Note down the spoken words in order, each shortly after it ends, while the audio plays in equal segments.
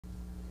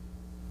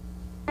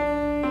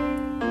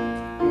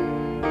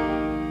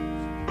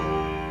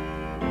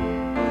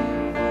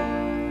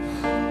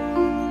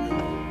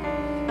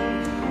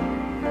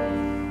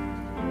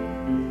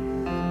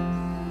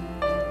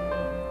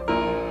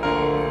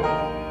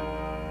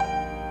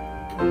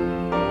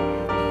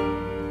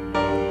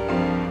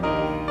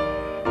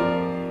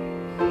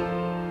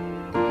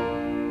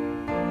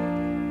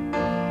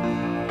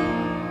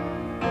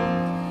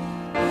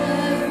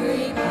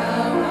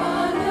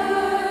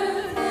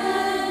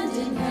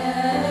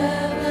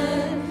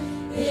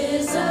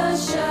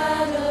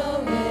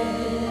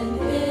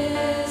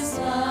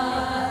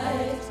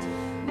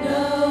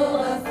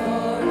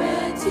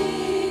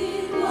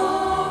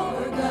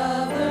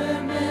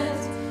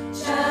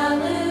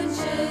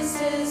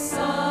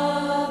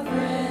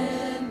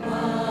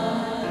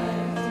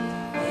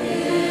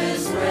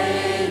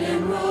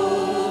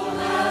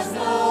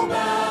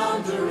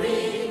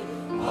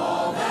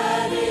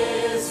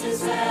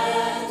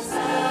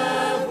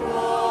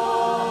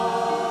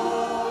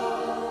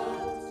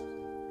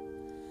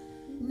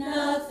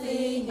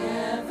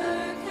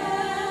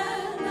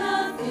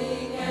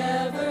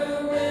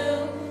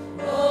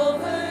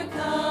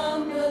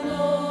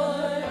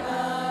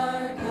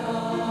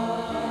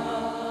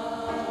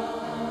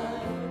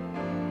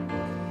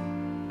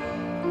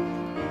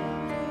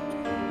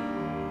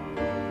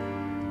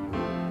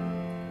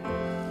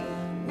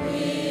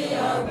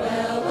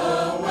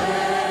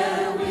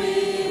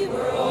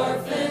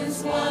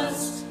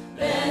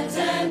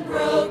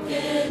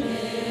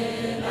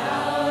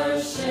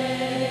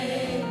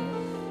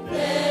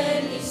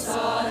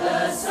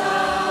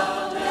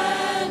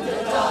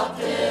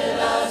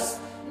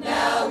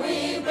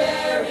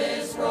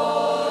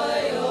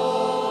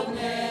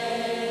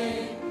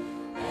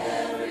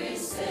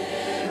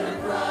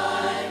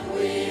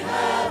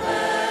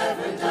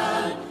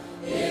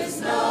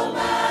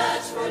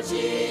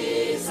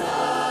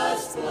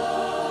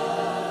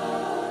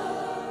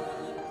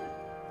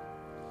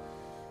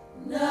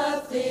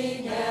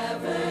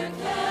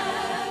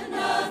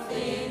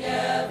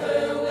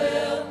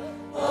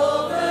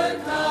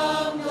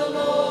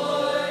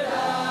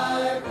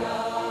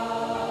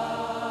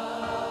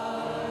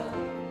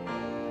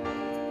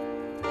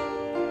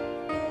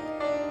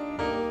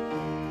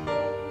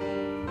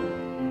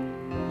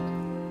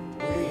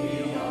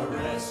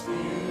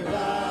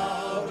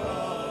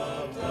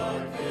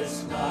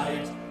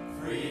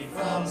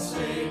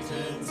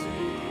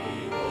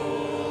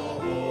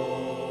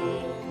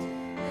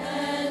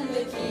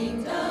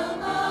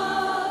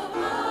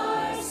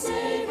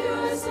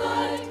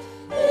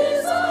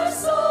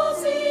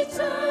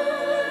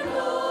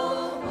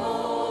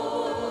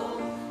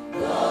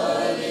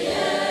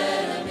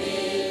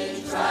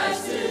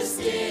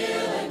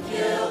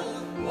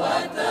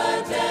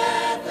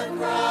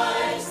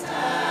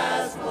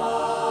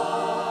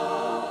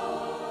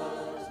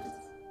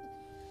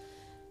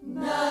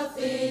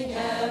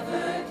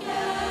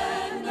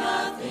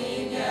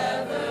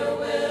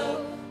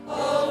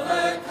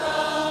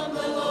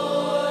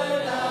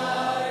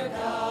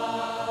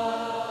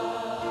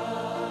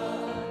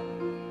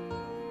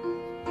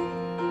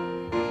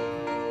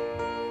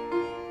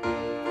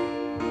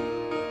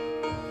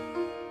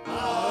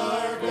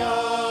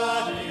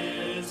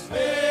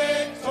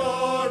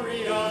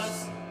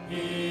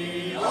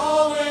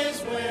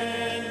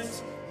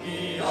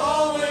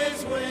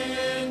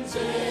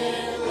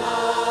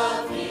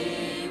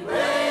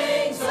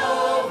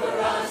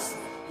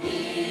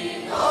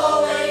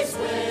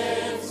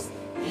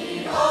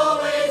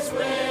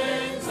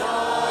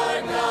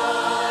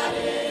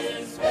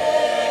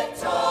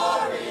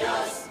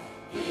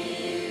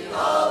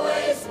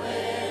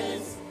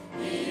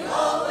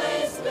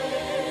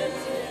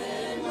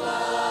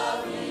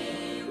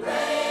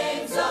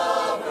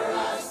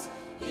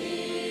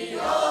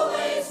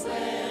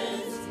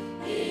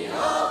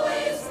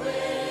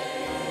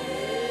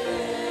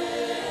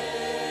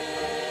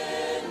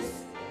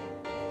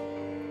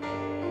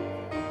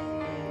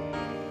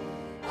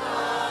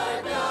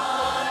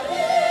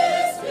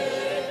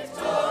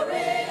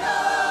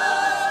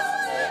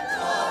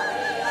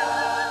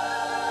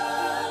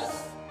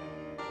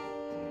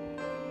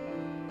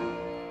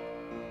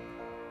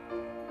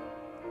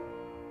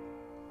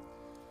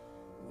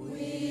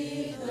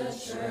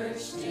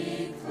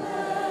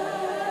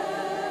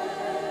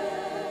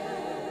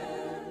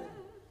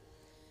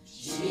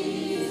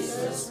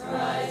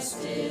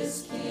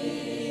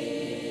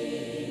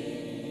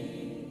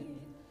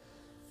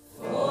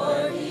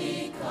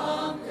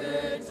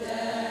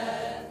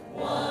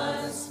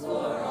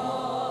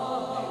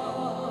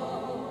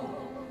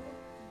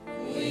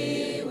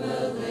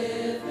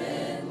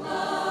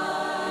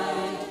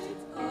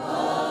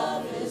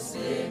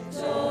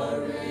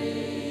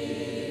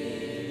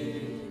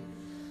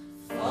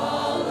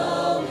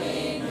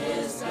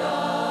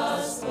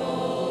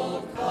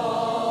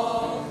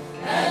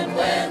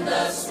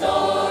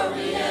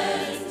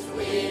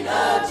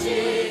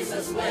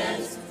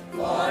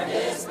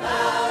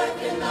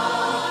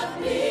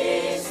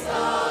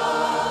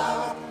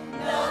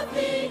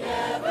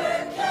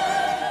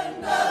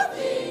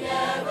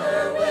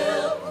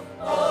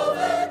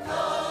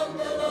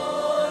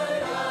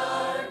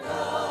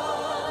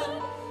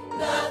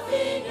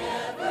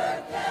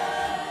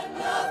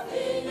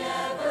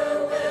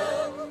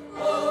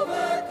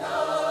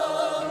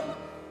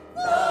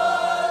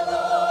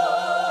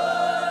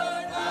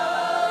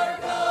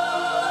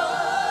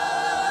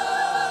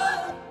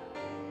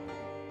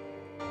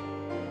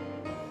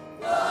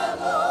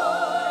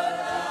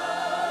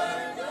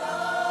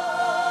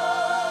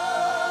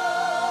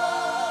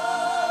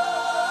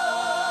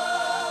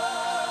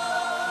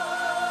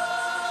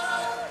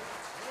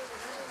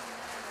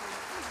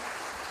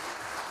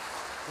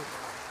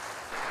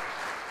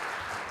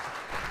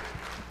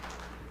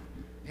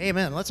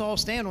Amen. Let's all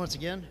stand once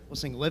again. We'll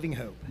sing Living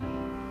Hope.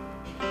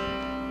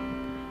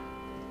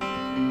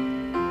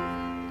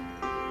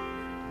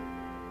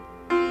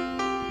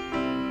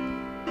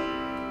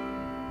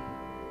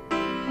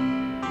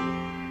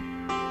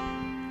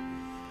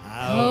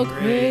 How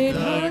great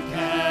the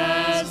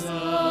chasm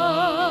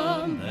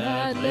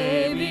that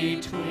lay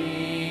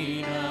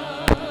between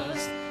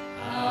us,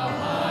 how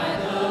high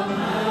the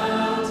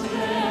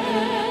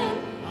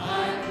mountain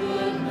I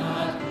could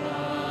not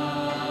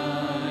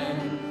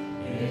climb.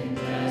 In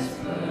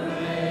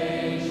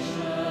desperation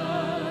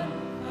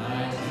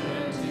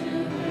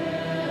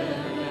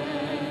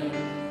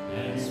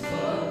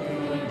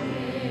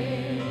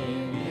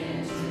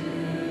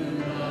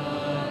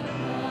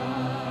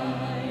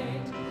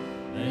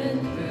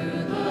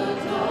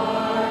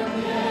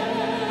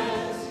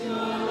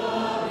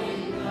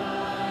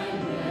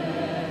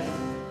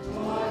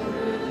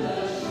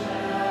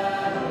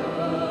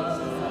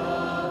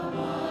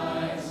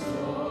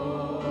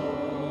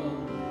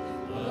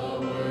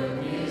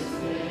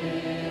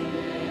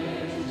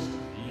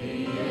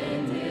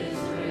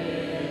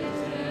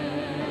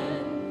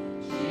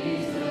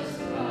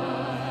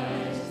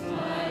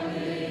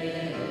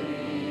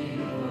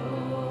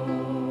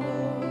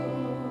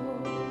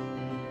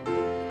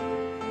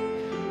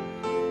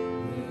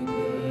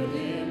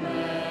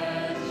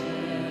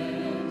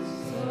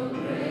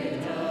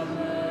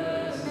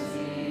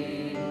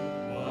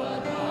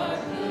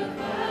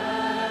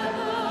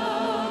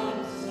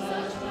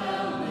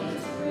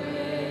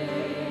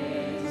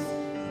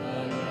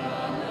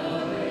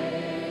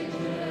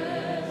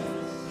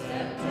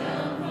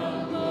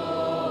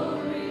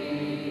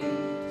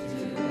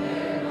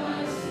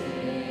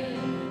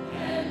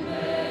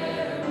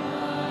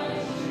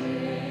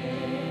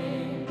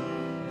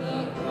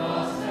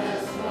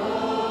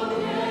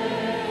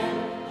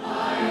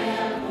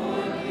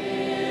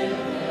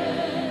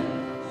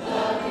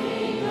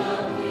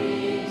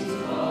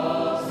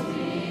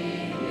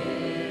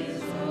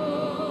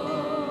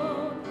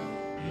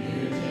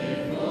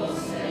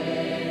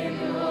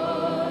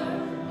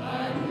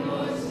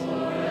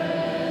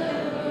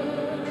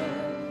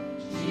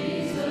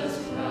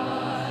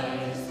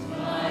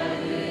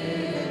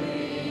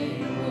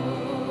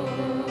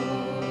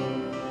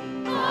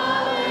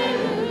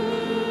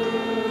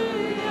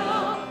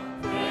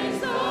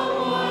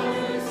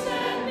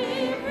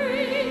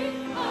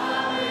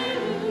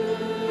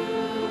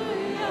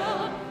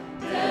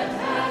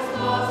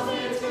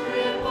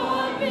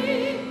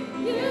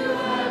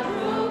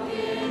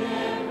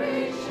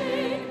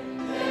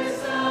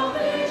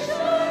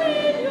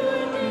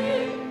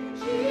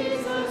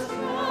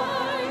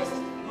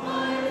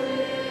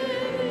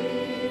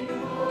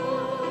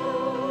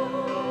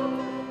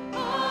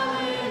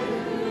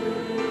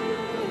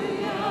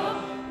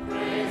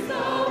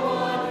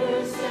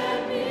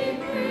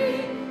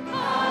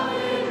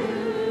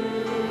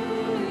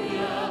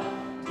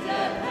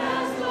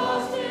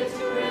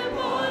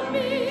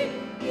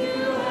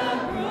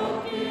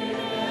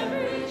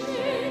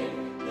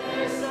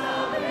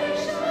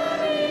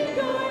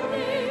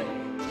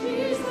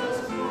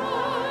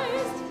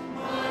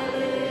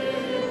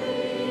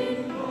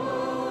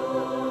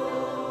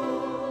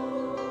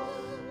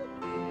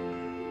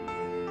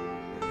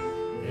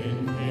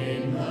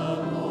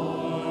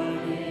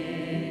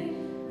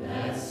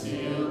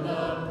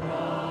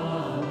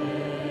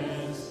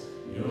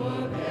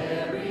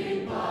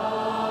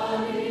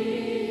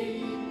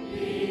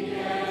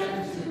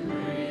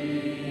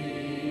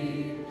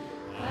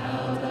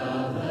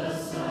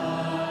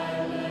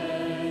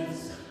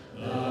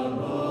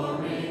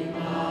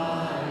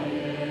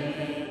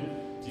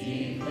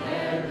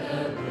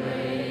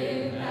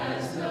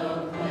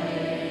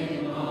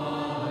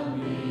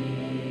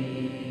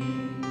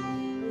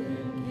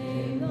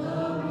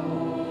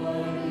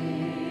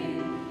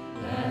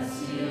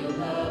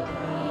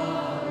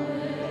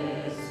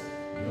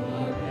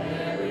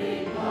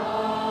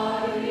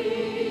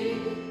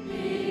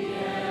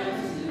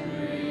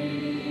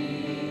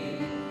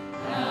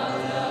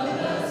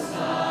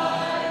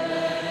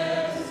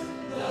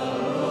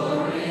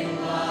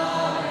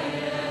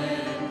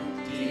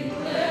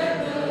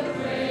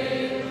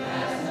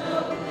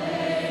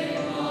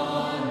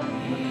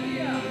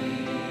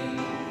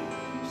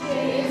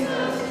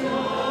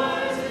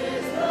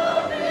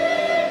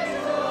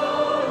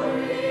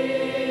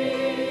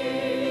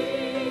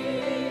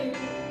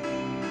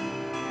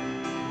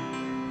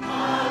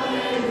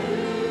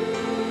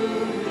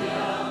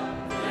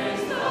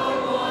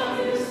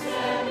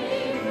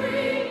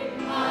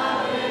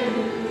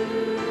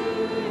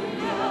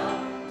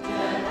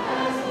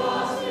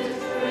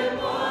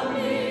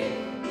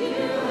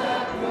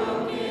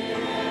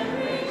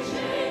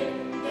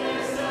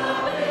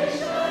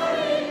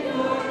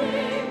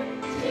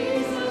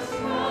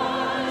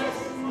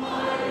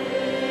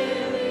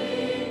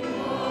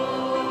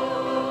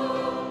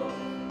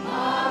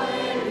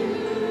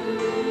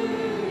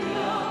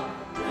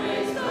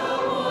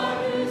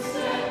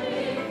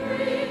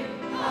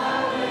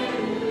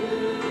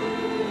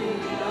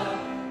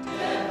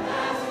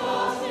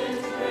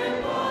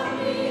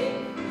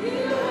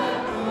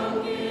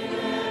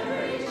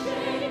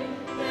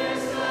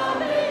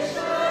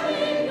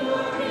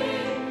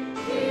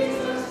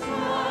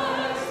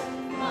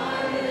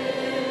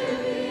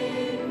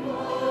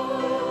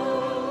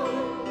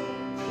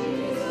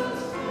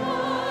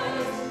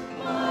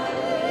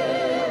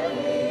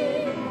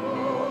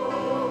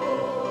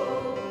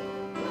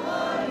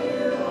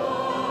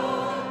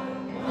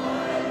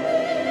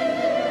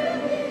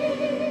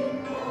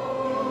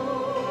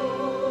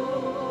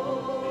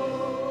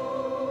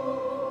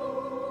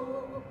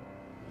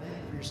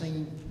you're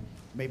singing,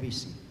 maybe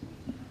seated.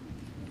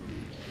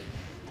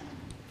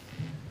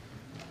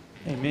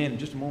 Amen. In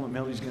just a moment,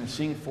 Melody's going to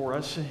sing for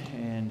us.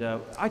 And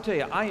I tell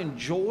you, I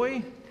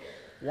enjoy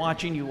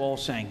watching you all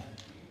sing.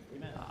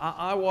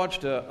 I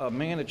watched a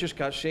man that just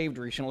got saved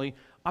recently.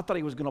 I thought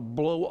he was going to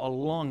blow a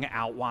lung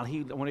out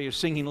when he was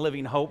singing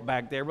Living Hope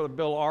back there. Brother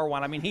Bill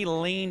Arwan, I mean, he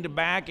leaned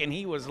back and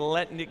he was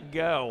letting it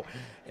go.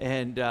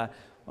 And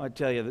I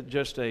tell you,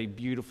 just a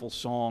beautiful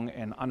song.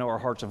 And I know our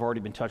hearts have already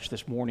been touched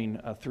this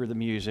morning through the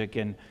music.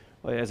 And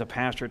as a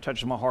pastor, it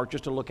touches my heart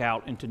just to look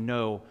out and to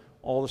know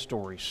all the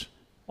stories,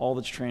 all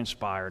that's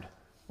transpired,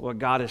 what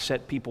God has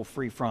set people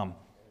free from,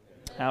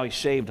 how He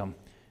saved them.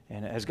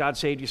 And has God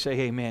saved you? Say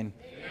amen.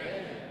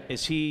 Amen.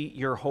 Is He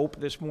your hope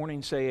this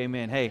morning? Say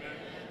amen. Hey, amen.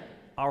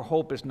 Our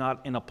hope is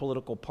not in a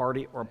political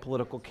party or a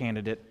political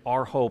candidate.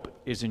 Our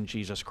hope is in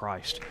Jesus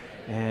Christ.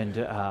 And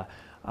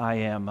I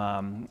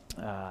am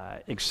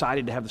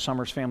excited to have the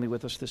Summers family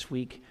with us this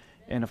week.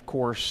 And of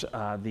course,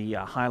 the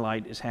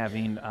highlight is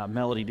having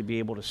Melody to be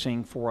able to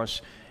sing for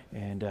us.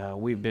 And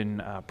we've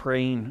been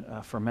praying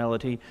for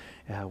Melody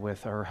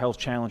with her health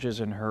challenges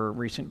and her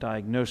recent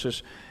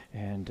diagnosis.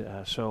 And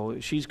so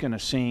she's going to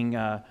sing.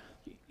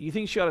 You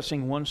think she ought to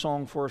sing one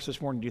song for us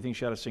this morning? Do you think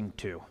she ought to sing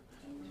two?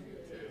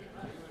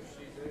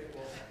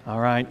 All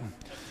right.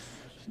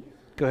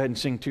 Go ahead and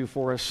sing two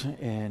for us.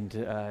 And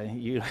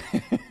you,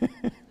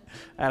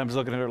 Adam's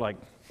looking at her like,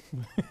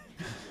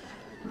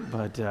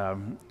 but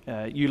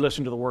you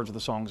listen to the words of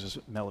the songs as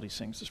Melody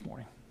sings this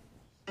morning.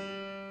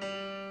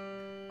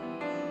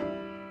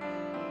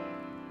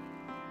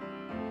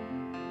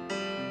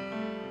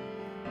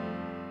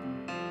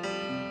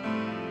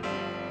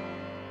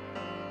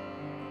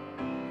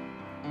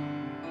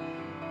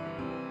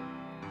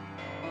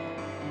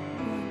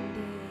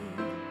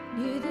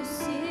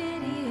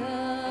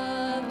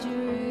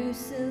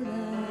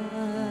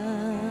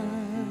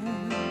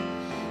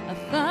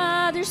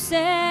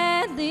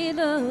 Sadly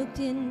looked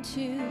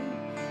into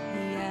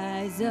the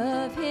eyes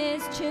of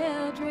his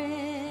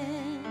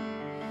children.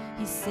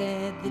 He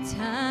said the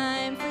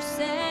time for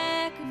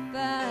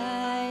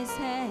sacrifice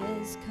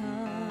has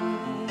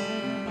come.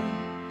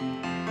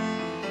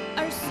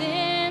 Our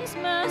sins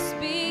must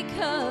be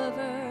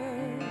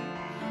covered,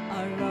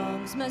 our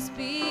wrongs must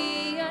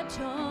be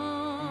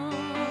atoned.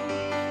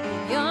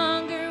 The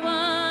younger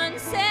one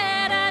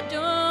said, I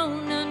don't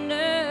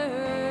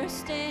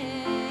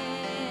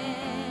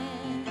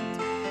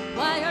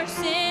why our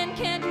sin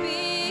can't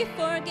be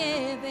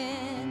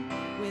forgiven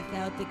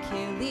without the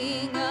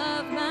killing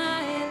of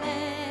my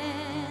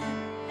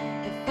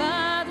lamb. The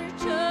father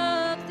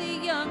took the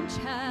young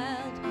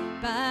child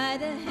by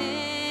the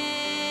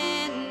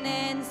hand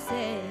and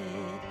said,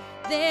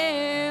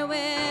 there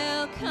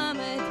will come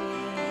a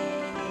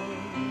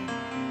day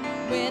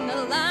when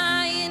the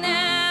Lion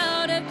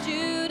out of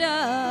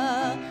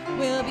Judah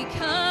will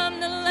become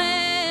the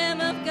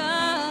Lamb of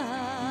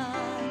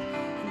God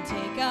and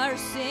take our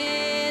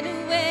sin.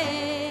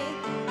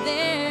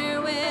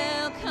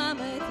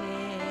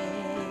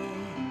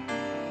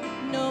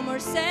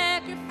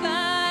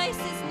 Sacrifice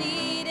is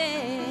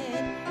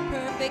needed,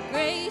 perfect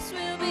grace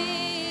will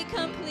be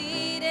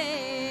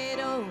completed.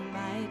 Oh,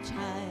 my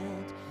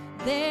child,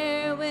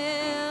 there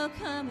will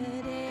come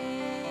a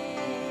day.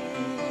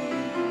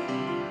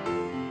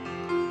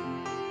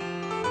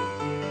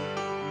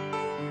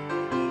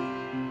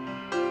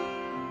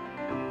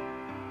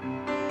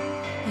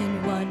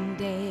 And one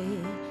day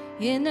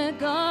in the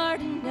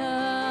Garden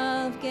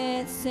of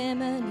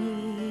Gethsemane,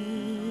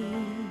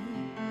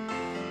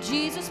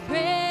 Jesus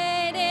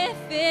prayed, if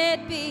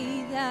it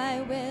be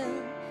thy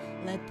will,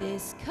 let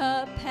this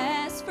cup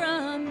pass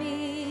from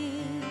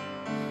me.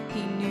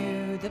 He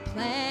knew the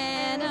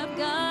plan of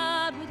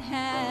God would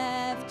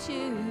have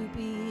to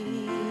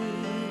be.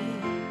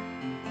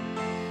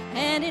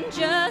 And in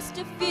just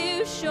a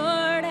few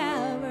short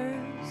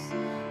hours,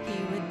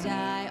 he would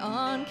die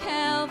on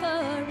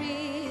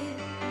Calvary.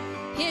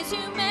 His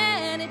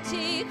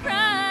humanity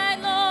cried,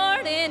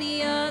 Lord,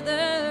 any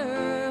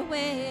other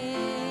way.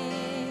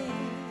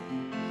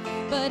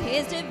 But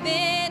his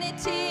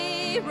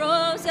divinity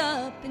rose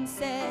up and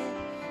said,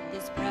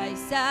 this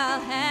price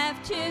I'll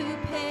have to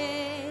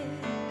pay.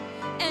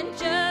 And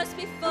just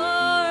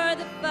before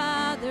the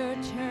Father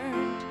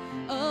turned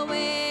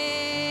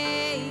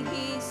away,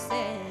 he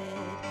said,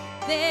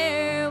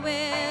 there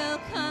will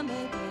come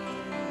a day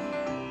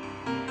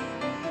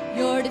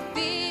your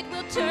defeat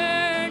will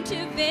turn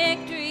to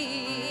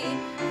victory,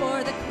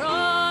 for the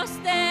cross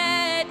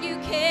that you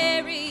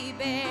carry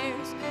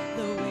bears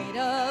the weight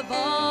of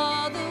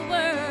all the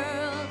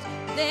world.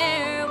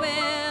 There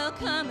will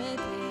come a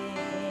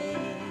day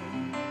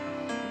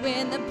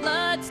when the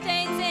blood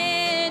stains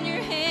in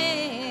your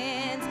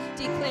hands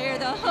declare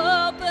the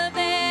hope of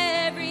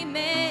every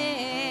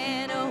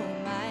man. Oh,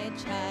 my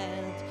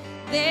child,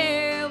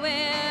 there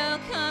will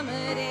come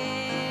a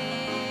day,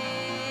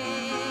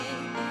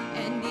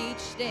 and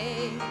each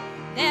day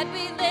that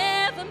we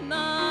live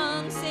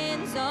among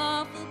sin's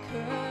awful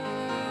curse,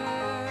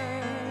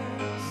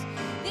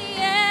 the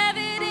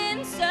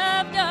evidence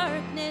of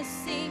darkness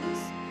seems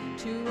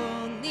to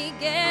only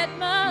get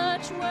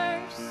much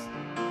worse.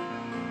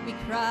 We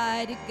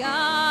cry to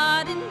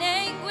God in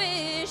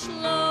anguish,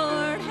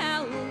 Lord,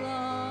 how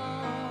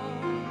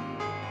long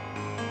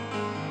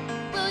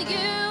will you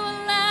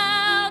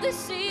allow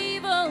this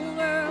evil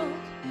world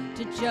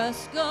to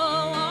just go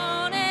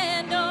on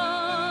and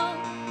on?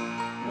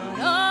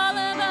 But all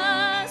of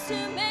us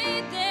who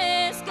made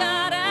this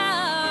got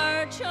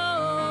our choice,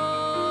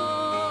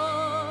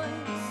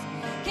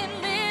 can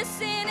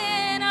listen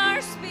in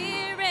our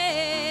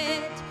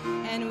spirit,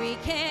 and we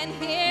can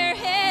hear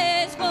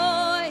his voice.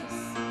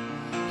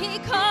 He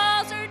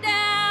calls her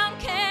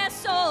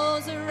downcast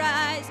souls,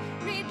 arise,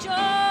 rejoice.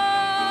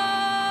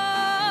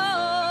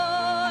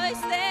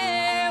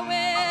 There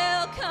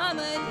will come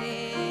a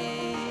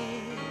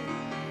day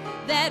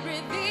that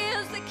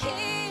reveals the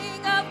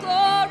King of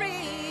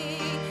glory,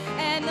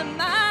 and the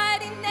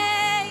mighty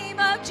name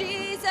of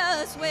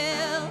Jesus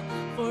will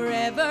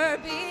forever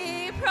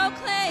be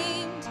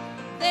proclaimed.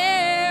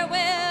 There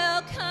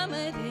will come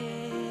a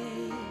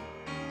day,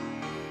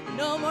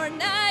 no more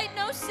night,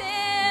 no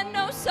sin,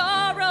 no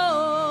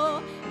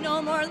sorrow,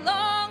 no more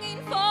longing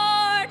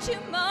for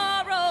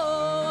tomorrow.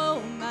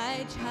 Oh,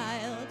 my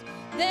child,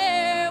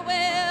 there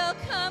will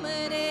come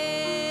a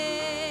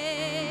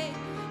day,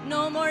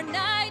 no more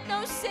night,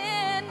 no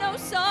sin, no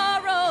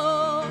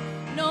sorrow,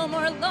 no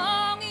more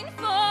longing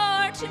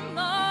for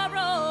tomorrow.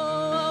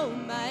 Oh,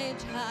 my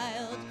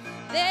child,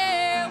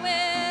 there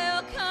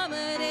will come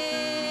a day.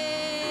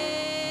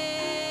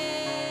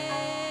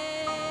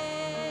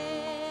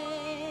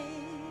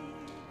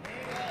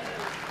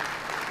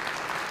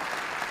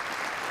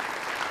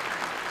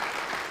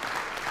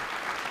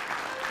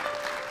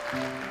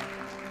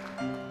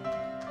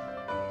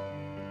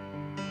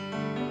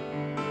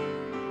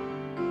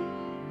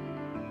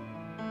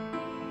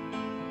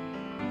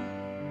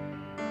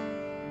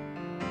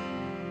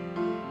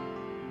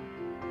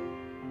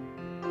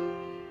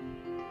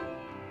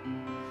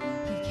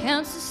 He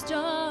counts the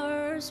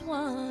stars,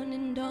 one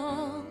and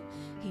all.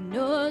 He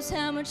knows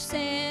how much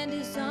sand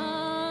is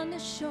on the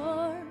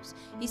shores.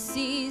 He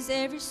sees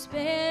every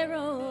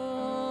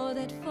sparrow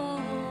that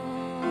falls.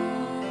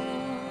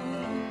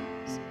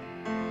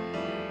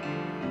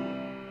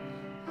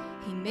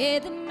 He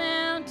made the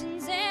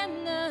mountains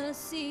and the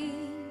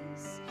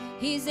seas.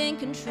 He's in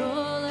control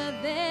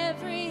of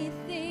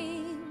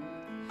everything,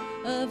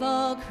 of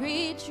all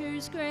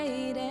creatures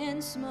great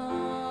and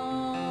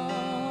small.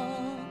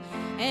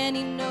 And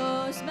he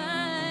knows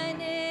my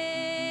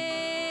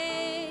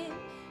name,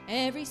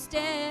 every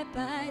step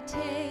I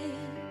take,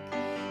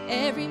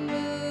 every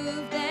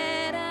move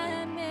that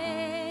I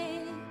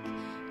make,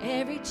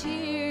 every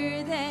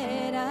tear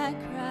that I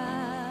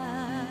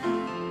cry.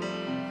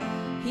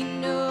 He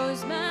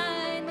knows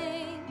my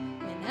name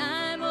when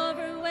I'm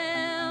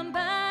overwhelmed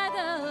by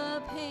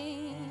the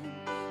pain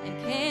and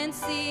can't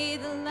see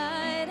the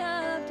light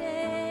of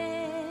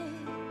day.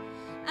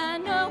 I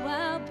know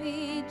I'll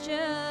be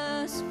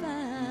just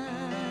fine.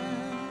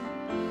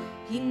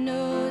 He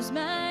knows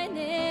my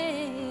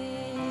name.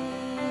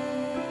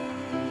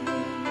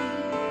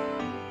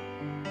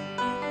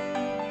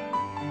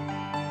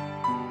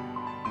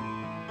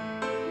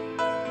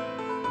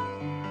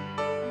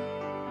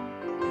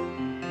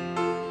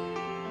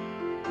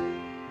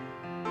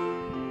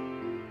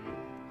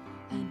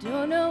 I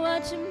don't know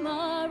what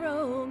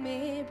tomorrow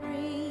may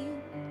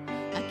bring.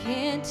 I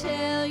can't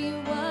tell you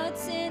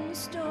what's in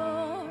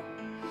store.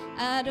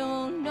 I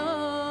don't know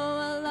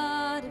a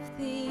lot of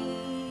things.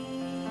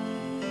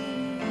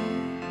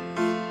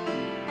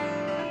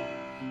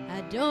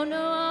 I don't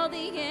know all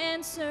the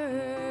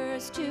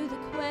answers to the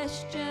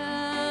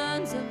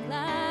questions of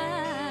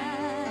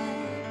life,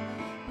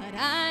 but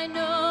I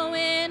know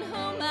in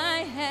whom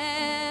I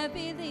have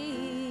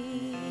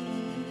believed,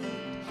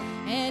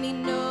 and he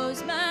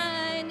knows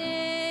my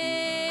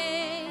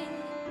name,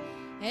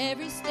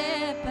 every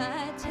step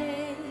I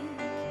take,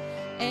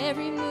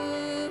 every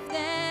move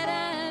that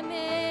I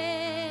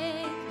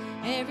make,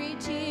 every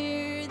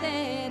tear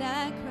that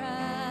I cry.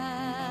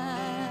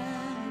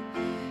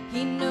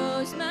 He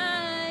knows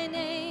my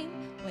name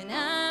when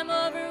I'm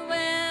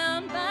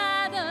overwhelmed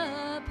by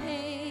the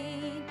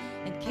pain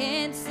and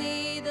can't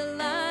see the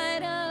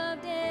light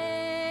of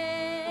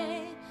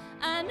day.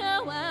 I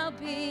know I'll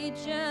be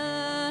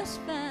just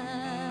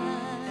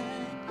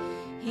fine.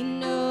 He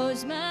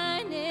knows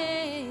my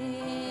name.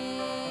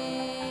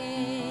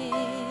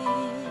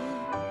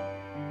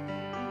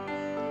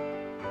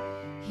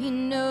 He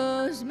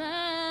knows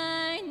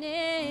my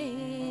name.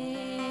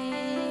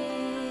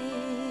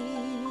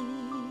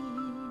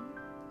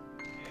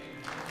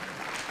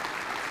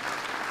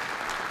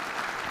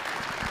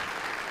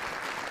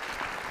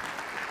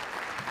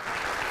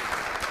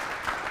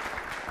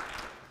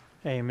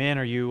 Amen.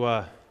 Are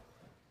you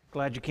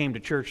glad you came to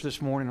church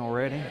this morning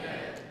already?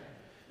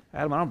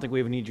 Adam, I don't think we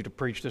even need you to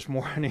preach this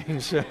morning,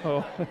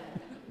 so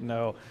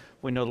no.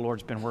 We know the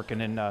Lord's been working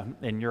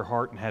in your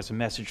heart and has a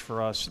message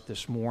for us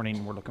this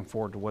morning. We're looking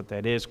forward to what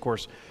that is. Of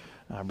course,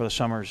 Brother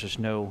Summers is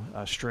no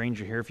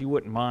stranger here. If you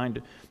wouldn't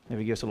mind,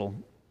 maybe give us a little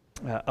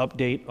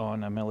update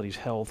on Melody's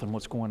health and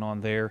what's going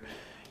on there.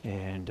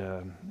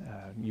 And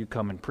you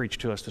come and preach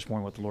to us this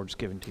morning what the Lord's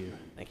given to you.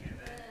 Thank you.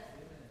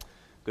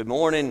 Good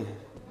morning.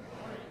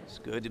 It's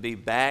good to be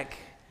back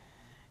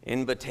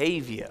in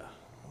Batavia.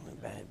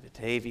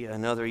 Batavia,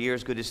 another year.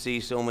 It's good to see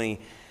so many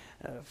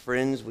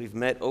friends we've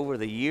met over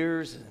the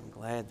years. I'm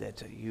glad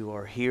that you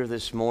are here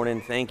this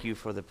morning. Thank you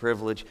for the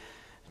privilege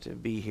to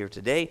be here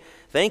today.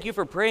 Thank you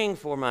for praying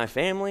for my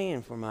family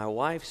and for my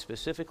wife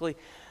specifically.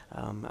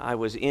 I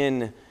was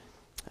in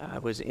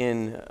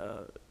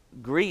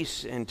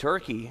Greece and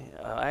Turkey.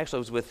 Actually, I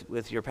was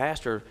with your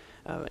pastor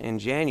in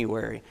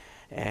January,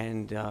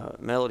 and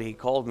Melody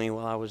called me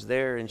while I was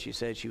there, and she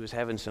said she was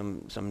having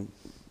some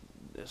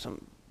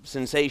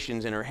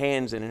sensations in her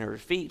hands and in her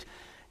feet,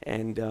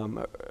 and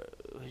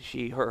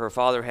her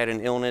father had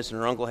an illness, and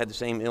her uncle had the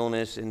same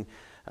illness, and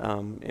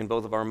in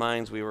both of our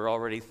minds, we were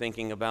already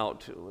thinking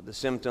about the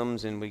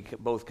symptoms, and we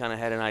both kind of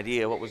had an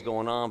idea what was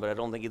going on, but I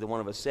don't think either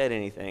one of us said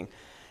anything.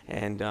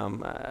 And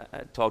I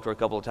talked to her a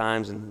couple of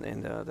times,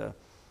 and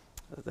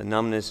the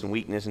numbness and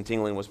weakness and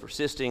tingling was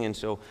persisting, and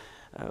so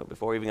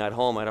before we even got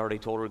home, I'd already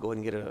told her to go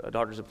ahead and get a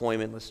doctor's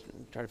appointment. Let's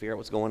try to figure out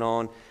what's going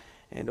on.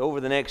 And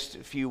over the next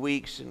few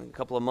weeks and a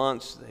couple of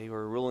months, they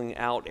were ruling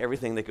out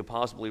everything they could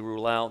possibly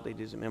rule out. They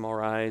did some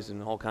MRIs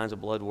and all kinds of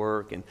blood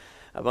work and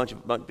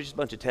just a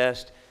bunch of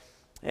tests.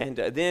 And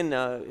then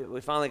we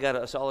finally got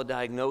a solid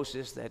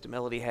diagnosis that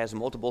Melody has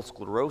multiple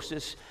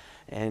sclerosis.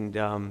 And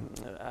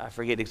I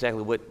forget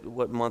exactly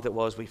what month it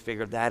was we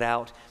figured that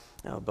out.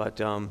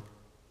 But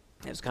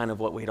it's kind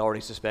of what we'd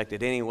already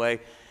suspected anyway.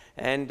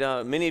 And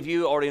many of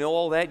you already know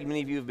all that.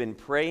 Many of you have been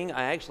praying.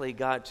 I actually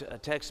got a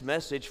text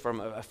message from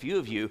a few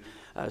of you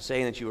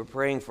saying that you were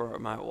praying for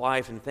my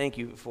wife, and thank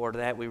you for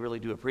that. We really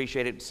do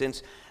appreciate it.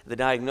 Since the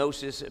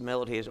diagnosis,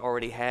 Melody has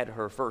already had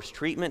her first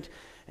treatment,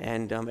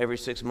 and every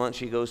 6 months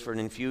she goes for an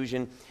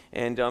infusion.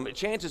 And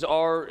chances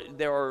are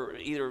there are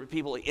either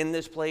people in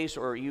this place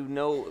or you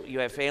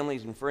have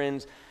families and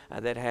friends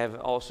that have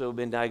also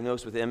been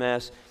diagnosed with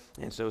MS.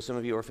 And so some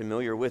of you are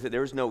familiar with it.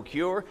 There's no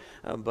cure,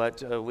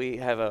 but we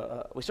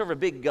serve a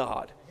big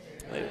God.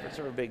 We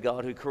serve a big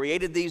God who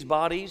created these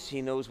bodies.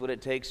 He knows what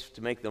it takes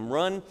to make them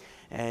run,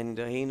 and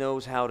He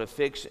knows how to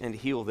fix and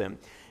heal them.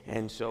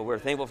 And so we're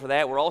thankful for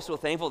that. We're also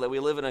thankful that we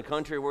live in a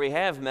country where we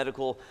have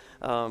medical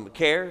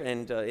care,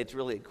 and it's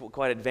really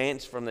quite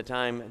advanced from the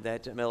time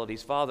that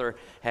Melody's father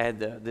had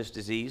this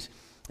disease.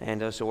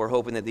 And so we're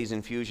hoping that these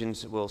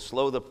infusions will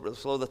slow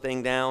the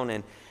thing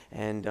down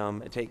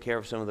and take care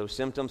of some of those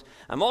symptoms.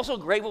 I'm also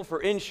grateful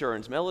for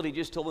insurance. Melody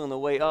just told me on the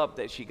way up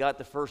that she got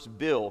the first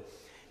bill,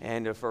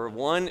 and for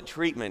one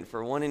treatment,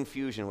 for one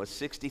infusion, was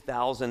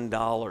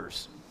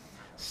 $60,000.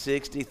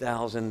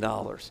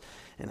 $60,000.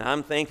 And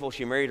I'm thankful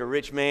she married a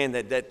rich man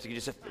that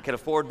just can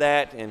afford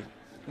that. And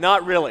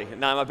not really.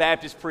 No, I'm a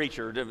Baptist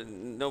preacher.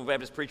 No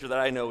Baptist preacher that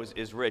I know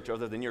is rich,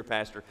 other than your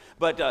pastor.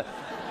 But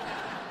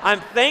I'm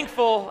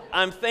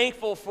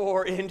thankful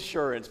for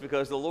insurance,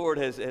 because the Lord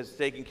has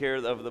taken care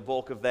of the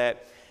bulk of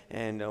that,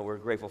 and we're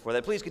grateful for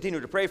that. Please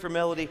continue to pray for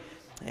Melody,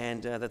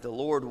 and that the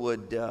Lord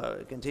would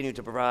continue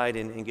to provide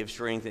and give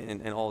strength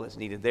and all that's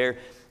needed there.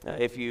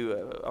 If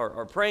you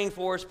are praying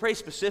for us, pray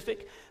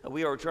specific.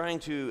 We are trying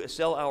to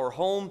sell our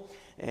home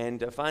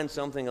and find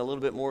something a little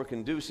bit more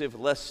conducive,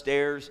 less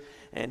stairs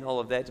and all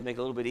of that, to make it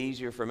a little bit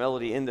easier for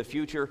Melody in the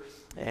future.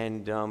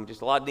 And just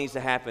a lot needs to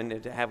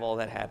happen to have all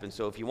that happen.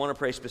 So if you want to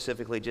pray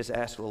specifically, just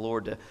ask the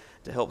Lord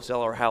to help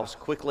sell our house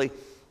quickly,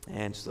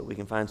 and so that we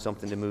can find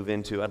something to move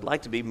into. I'd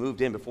like to be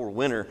moved in before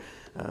winter,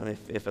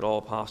 if at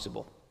all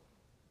possible.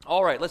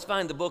 All right, let's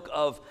find the book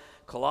of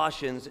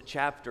Colossians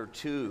chapter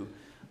 2.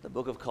 The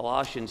book of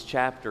Colossians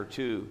chapter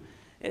 2.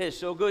 It is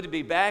so good to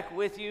be back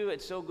with you.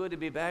 It's so good to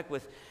be back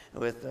with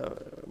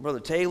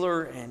Brother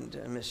Taylor and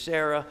Miss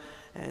Sarah.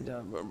 And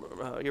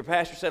your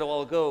pastor said a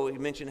while ago, he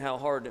mentioned how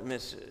hard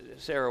Miss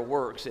Sarah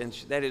works, and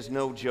that is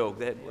no joke.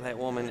 That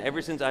woman,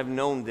 ever since I've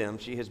known them,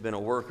 she has been a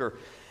worker.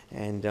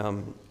 And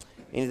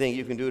anything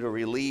you can do to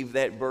relieve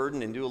that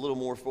burden and do a little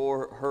more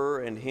for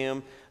her and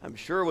him, I'm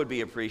sure would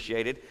be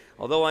appreciated.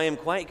 Although I am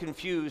quite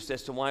confused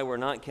as to why we're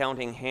not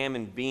counting ham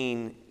and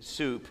bean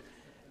soup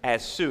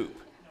as soup.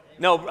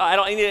 No, I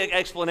don't need an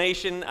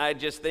explanation. I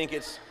just think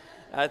it's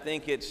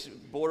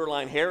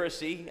borderline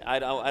heresy. I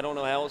don't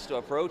know how else to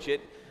approach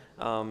it.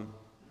 I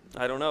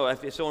don't know.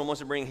 If someone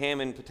wants to bring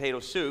ham and potato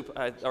soup,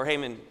 or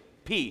ham and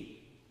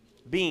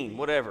bean,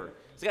 whatever.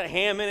 It's got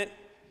ham in it,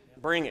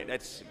 bring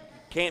it.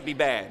 Can't be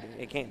bad.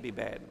 It can't be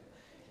bad.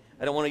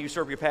 I don't want to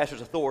usurp your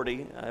pastor's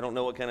authority. I don't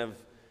know what kind of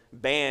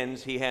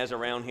bans he has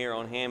around here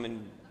on ham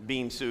and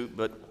bean soup,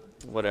 but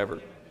whatever.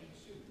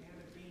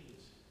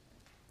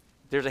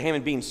 There's a ham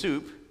and bean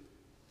soup.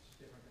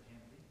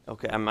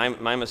 Okay,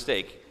 my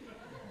mistake.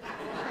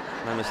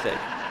 My mistake.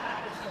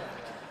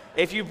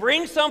 If you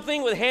bring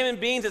something with ham and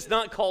beans that's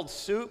not called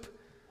soup,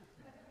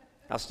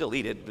 I'll still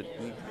eat it, but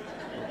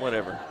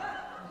whatever.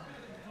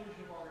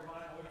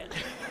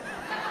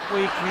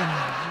 We can,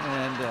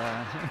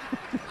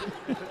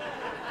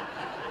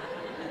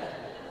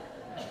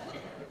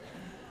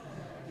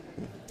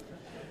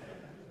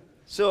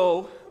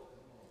 So,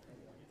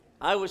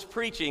 I was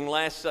preaching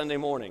last Sunday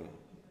morning.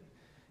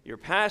 Your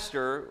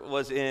pastor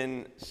was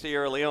in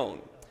Sierra Leone,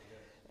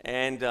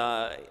 and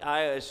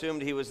I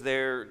assumed he was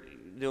there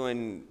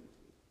doing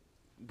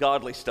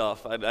godly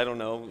stuff. I don't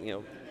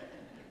know,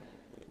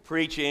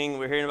 preaching.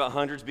 We're hearing about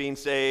hundreds being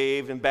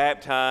saved and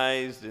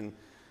baptized, and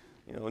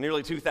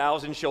nearly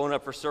 2,000 showing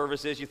up for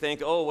services. You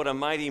think, oh, what a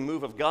mighty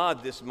move of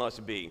God this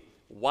must be.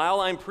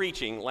 While I'm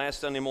preaching last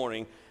Sunday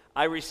morning,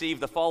 I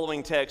received the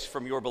following text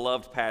from your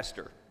beloved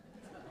pastor.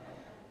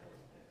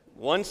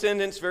 One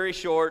sentence, very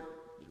short,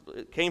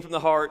 it came from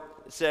the heart,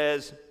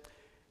 says,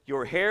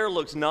 "Your hair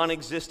looks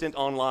non-existent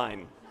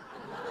online."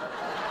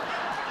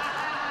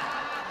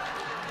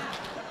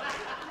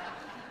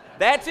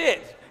 That's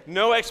it.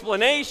 No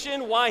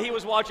explanation why he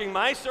was watching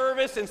my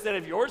service instead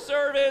of your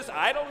service.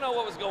 I don't know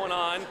what was going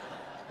on.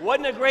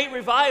 Wasn't a great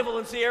revival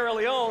in Sierra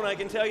Leone, I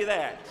can tell you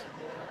that.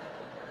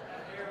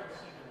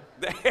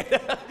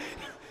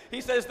 He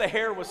says the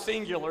hair was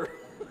singular.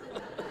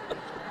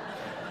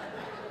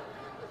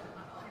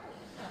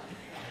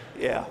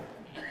 Yeah.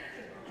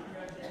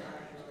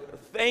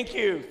 Thank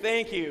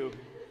you.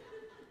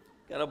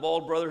 Got a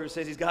bald brother who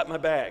says he's got my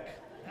back.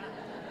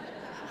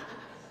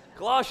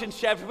 Colossians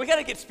chapter, we got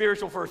to get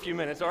spiritual for a few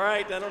minutes, all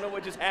right? I don't know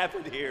what just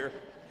happened here.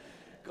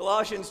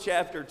 Colossians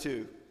chapter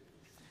 2.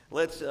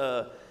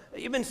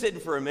 You've been sitting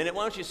for a minute.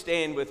 Why don't you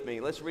stand with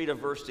me? Let's read a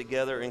verse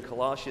together in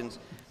Colossians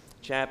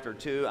chapter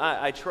 2.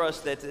 I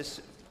trust that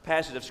this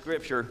passage of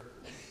Scripture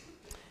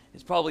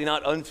is probably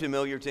not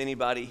unfamiliar to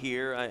anybody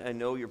here. I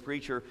know your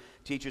preacher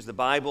teaches the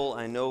Bible.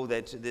 I know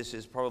that this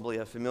is probably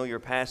a familiar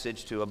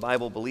passage to a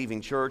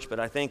Bible-believing church,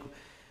 but I think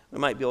we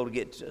might be able to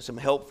get some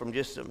help from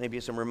just maybe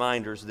some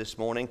reminders this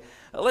morning.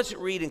 Let's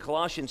read in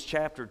Colossians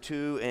chapter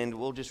 2, and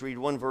we'll just read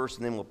one verse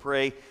and then we'll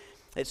pray.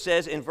 It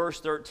says in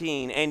verse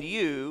 13, "And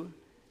you,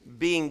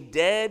 being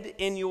dead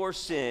in your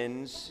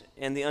sins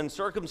and the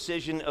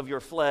uncircumcision of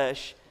your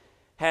flesh,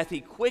 hath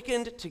he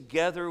quickened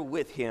together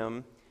with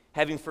him,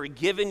 having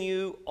forgiven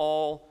you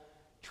all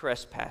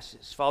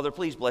trespasses." Father,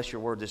 please bless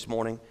your word this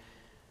morning.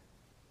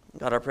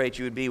 God, I pray that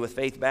you would be with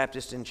Faith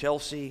Baptist in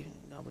Chelsea.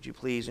 God, would you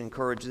please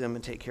encourage them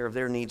and take care of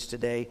their needs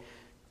today.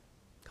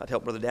 God,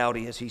 help Brother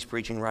Dowdy as he's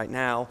preaching right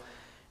now.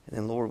 And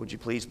then, Lord, would you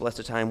please bless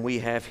the time we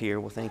have here.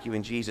 We'll thank you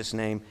in Jesus'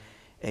 name.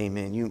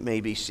 Amen. You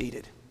may be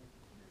seated.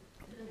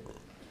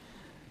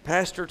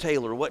 Pastor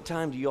Taylor, what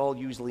time do you all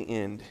usually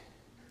end?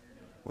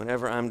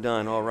 Whenever I'm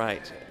done, all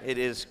right. It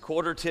is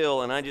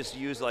 1:45, and I just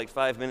used like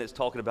 5 minutes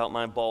talking about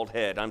my bald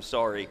head. I'm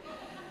sorry.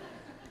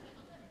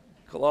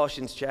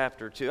 Colossians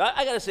chapter 2.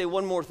 I got to say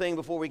one more thing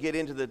before we get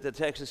into the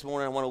text this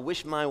morning. I want to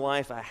wish my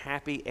wife a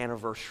happy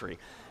anniversary.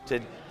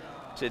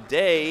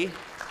 Today,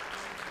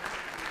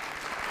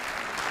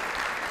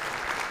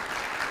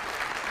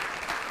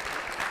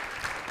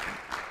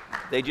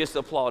 they just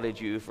applauded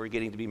you for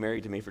getting to be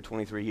married to me for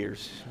 23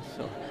 years.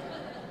 So,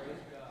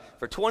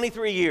 for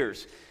 23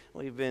 years.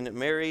 We've been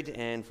married,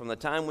 and from the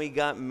time we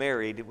got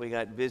married, we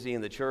got busy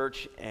in the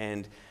church,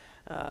 and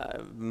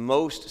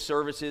most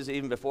services,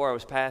 even before I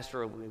was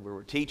pastor, we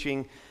were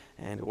teaching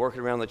and working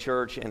around the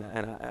church, and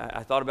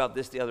I thought about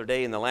this the other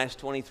day. In the last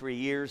 23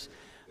 years,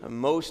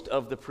 most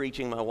of the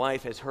preaching my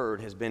wife has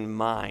heard has been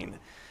mine,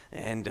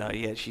 and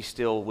yet she's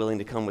still willing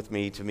to come with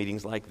me to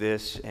meetings like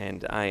this,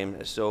 and I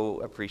am so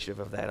appreciative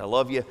of that. I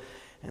love you,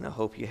 and I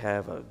hope you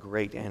have a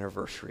great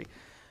anniversary.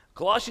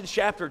 Colossians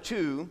chapter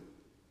 2,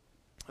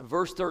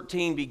 verse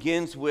 13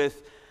 begins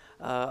with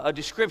a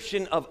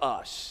description of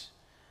us,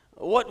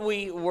 what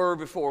we were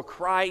before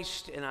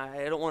Christ, and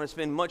I don't want to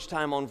spend much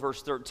time on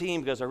verse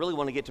 13 because I really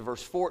want to get to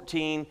verse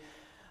 14.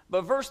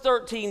 But verse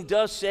 13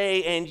 does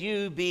say, "And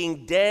you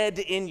being dead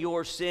in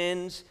your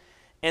sins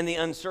and the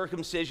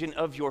uncircumcision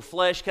of your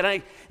flesh." Can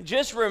I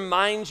just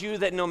remind you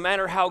that no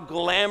matter how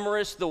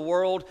glamorous the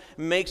world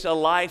makes a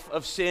life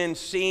of sin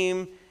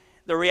seem,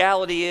 the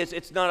reality is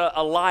it's not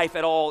a life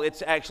at all,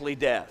 it's actually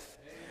death.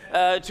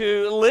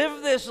 To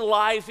live this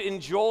life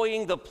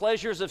enjoying the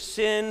pleasures of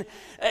sin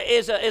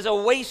is a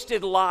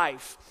wasted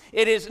life.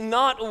 It is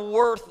not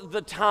worth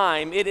the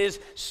time. It is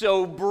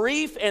so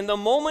brief, and the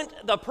moment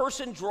the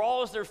person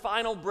draws their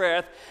final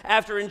breath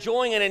after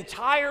enjoying an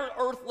entire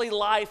earthly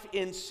life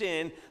in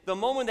sin, the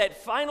moment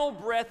that final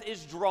breath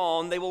is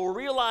drawn, they will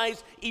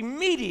realize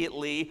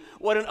immediately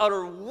what an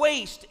utter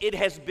waste it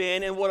has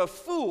been and what a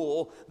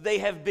fool they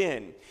have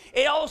been.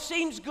 It all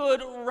seems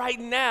good right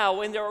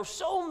now, and there are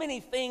so many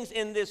things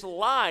in this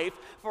life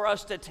for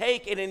us to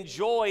take and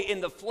enjoy in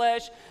the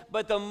flesh,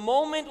 but the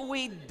moment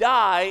we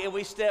die and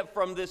we step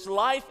from this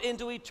life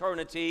into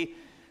eternity,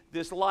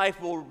 this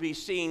life will be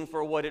seen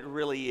for what it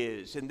really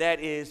is, and that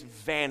is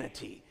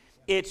vanity.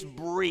 It's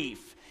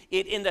brief.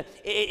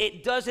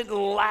 It doesn't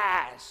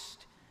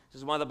last. This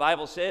is why the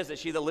Bible says that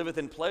she that liveth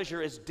in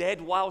pleasure is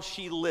dead while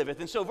she liveth.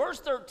 And so verse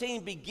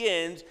 13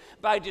 begins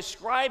by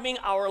describing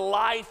our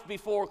life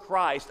before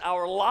Christ,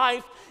 our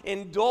life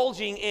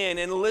indulging in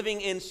and living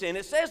in sin.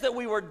 It says that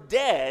we were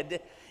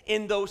dead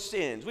in those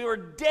sins. We were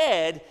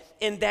dead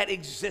in that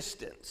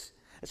existence.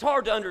 It's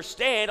hard to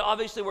understand.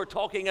 Obviously, we're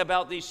talking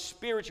about the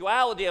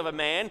spirituality of a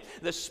man,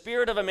 the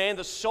spirit of a man,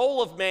 the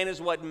soul of man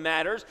is what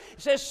matters.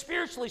 It says,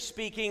 spiritually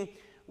speaking,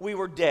 we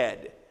were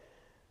dead.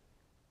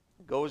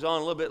 It goes on a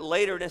little bit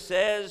later and it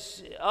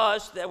says,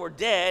 us that were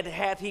dead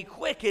hath he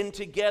quickened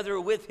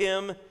together with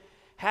him,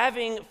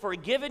 having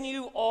forgiven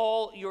you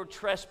all your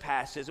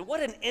trespasses.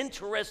 What an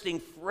interesting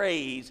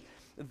phrase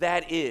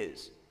that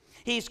is.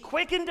 He's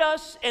quickened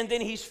us and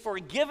then he's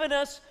forgiven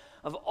us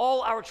of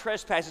all our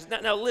trespasses.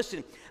 Now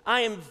listen,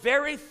 I am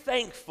very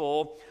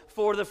thankful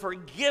for the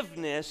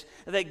forgiveness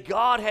that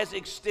God has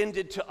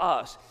extended to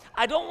us.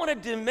 I don't want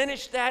to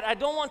diminish that. I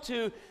don't want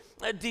to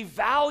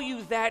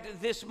devalue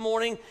that this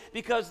morning,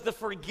 because the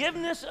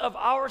forgiveness of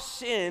our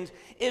sins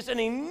is an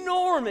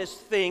enormous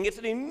thing. It's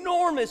an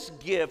enormous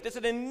gift. It's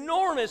an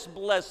enormous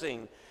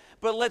blessing.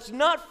 But let's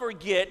not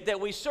forget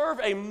that we serve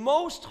a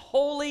most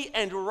holy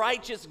and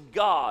righteous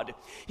God.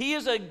 He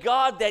is a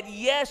God that,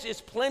 yes,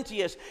 is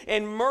plenteous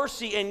in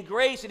mercy and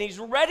grace, and he's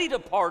ready to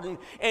pardon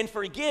and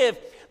forgive.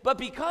 But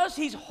because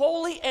he's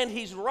holy and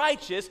he's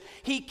righteous,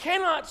 he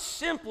cannot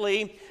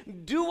simply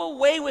do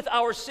away with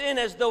our sin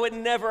as though it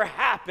never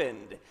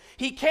happened.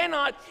 He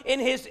cannot, in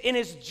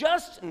his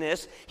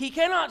justness, he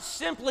cannot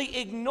simply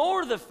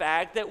ignore the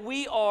fact that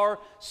we are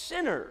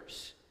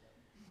sinners.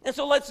 And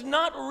so let's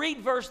not read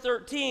verse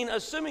 13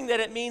 assuming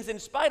that it means, in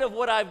spite of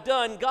what I've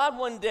done, God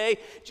one day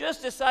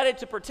just decided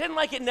to pretend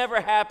like it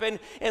never happened,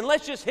 and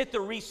let's just hit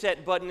the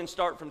reset button and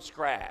start from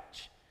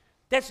scratch.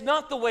 That's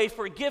not the way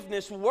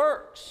forgiveness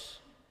works.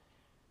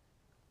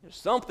 There's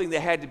something that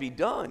had to be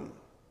done.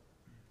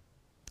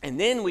 And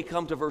then we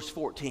come to verse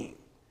 14.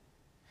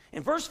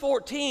 And verse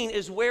 14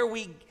 is where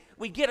we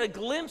get a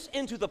glimpse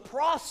into the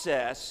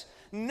process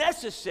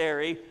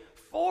necessary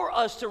for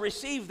us to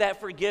receive that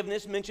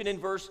forgiveness mentioned in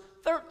verse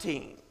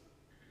 13.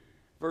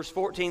 Verse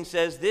 14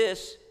 says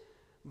this,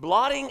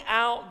 blotting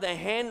out the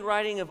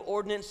handwriting of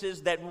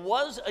ordinances that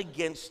was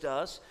against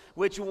us,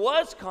 which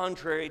was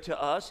contrary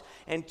to us,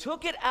 and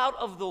took it out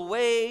of the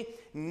way,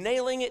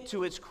 nailing it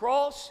to its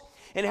cross,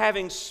 and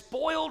having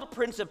spoiled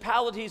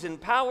principalities and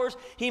powers,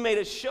 he made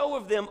a show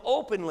of them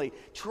openly,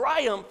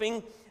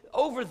 triumphing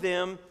over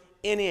them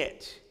in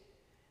it.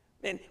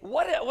 And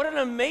what an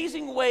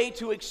amazing way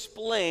to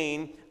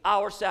explain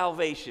our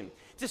salvation.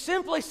 To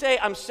simply say,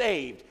 I'm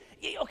saved.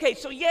 Okay,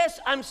 so yes,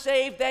 I'm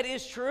saved, that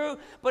is true,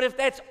 but if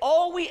that's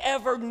all we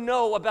ever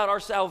know about our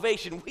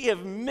salvation, we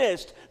have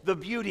missed the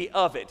beauty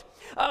of it.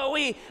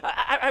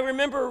 I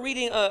remember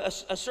reading a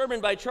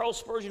sermon by Charles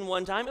Spurgeon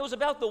one time. It was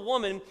about the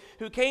woman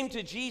who came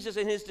to Jesus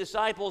and his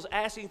disciples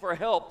asking for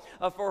help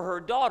for her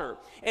daughter.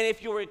 And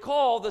if you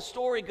recall, the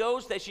story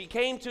goes that she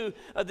came to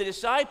the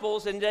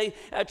disciples and they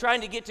trying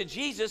to get to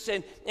Jesus,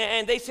 and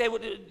they said, well,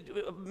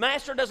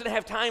 Master doesn't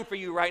have time for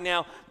you right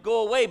now,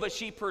 go away. But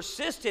she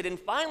persisted, and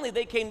finally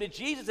they came to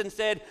Jesus and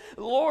said,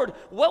 Lord,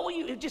 what will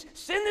you, just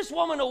send this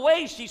woman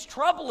away, she's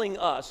troubling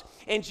us.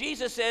 And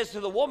Jesus says to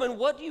the woman,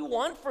 what do you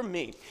want from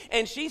me?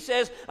 And she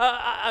says,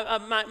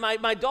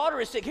 my daughter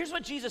is sick. Here's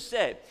what Jesus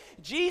said.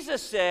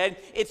 Jesus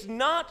said, it's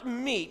not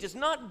meat, it's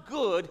not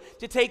good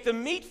to take the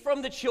meat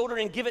from the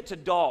children and give it to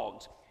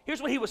dogs. Here's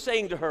what he was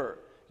saying to her.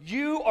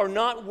 You are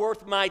not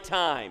worth my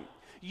time.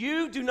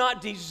 You do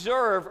not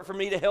deserve for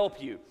me to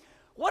help you.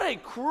 What a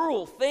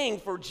cruel thing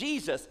for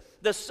Jesus,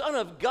 the Son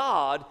of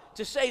God,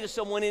 to say to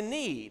someone in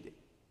need.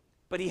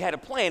 But he had a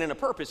plan and a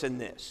purpose in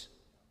this.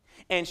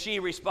 And she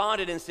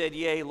responded and said,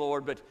 yea,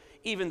 Lord, but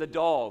even the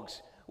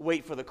dogs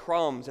wait for the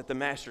crumbs at the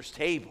master's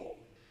table.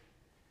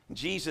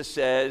 Jesus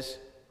says,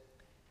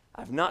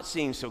 I've not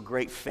seen so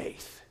great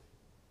faith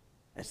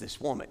as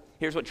this woman.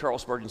 Here's what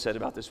Charles Spurgeon said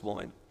about this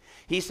woman.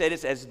 He said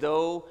it's as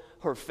though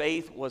her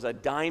faith was a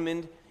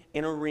diamond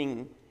in a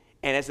ring,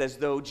 and it's as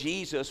though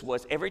Jesus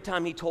was, every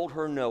time he told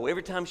her no,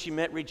 every time she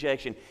met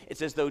rejection,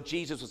 it's as though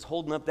Jesus was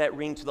holding up that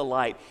ring to the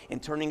light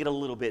and turning it a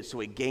little bit so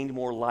it gained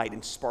more light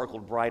and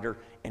sparkled brighter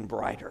and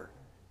brighter.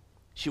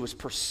 She was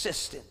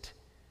persistent.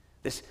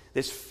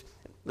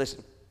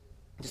 Listen,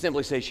 to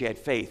simply say she had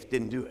faith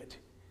didn't do it.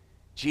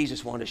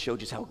 Jesus wanted to show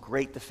just how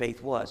great the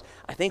faith was.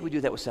 I think we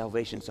do that with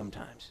salvation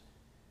sometimes.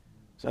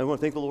 So I want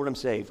to thank the Lord I'm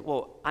saved.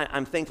 Well,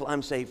 I'm thankful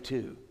I'm saved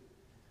too.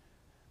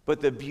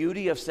 But the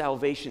beauty of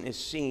salvation is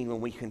seen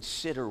when we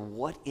consider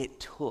what it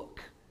took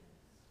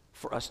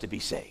for us to be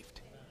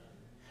saved.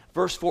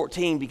 Verse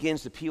 14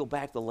 begins to peel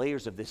back the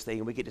layers of this thing,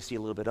 and we get to see a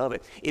little bit of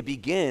it. It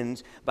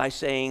begins by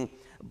saying,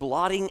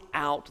 blotting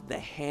out the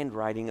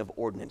handwriting of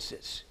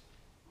ordinances.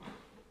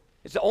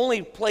 It's the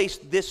only place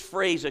this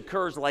phrase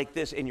occurs like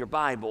this in your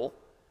Bible.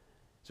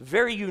 It's a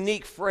very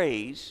unique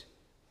phrase,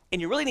 and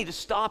you really need to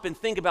stop and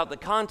think about the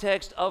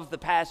context of the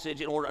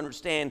passage in order to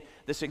understand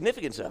the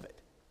significance of it.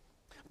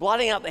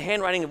 Blotting out the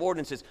handwriting of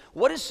ordinances.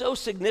 What is so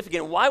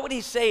significant? Why would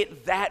he say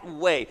it that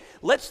way?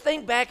 Let's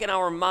think back in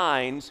our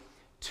minds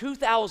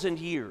 2,000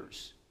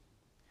 years.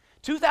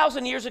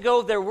 2,000 years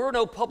ago, there were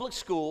no public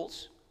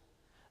schools.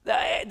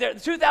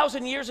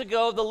 2,000 years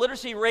ago, the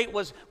literacy rate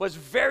was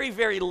very,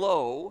 very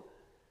low.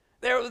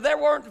 There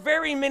weren't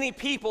very many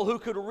people who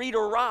could read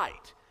or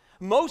write.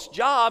 Most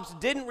jobs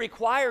didn't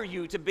require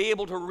you to be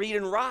able to read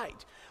and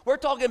write. We're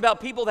talking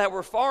about people that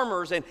were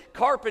farmers and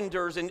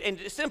carpenters and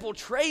simple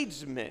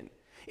tradesmen.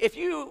 If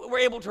you were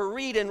able to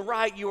read and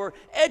write, you were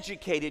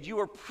educated, you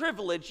were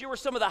privileged, you were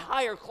some of the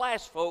higher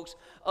class folks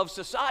of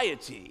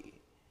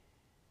society.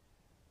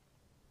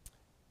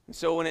 And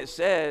so when it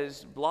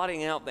says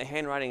blotting out the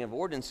handwriting of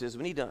ordinances,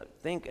 we need to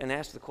think and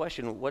ask the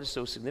question, what is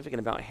so significant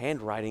about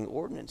handwriting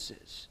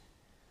ordinances?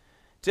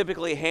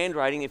 Typically,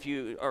 handwriting, if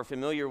you are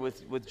familiar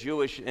with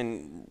Jewish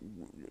and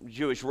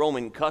Jewish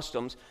Roman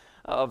customs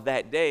of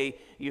that day,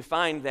 you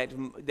find that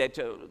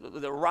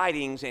the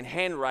writings and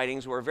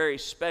handwritings were a very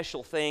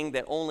special thing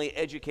that only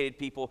educated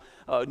people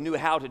knew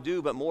how to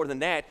do. But more than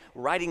that,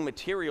 writing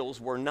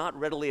materials were not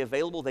readily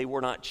available. They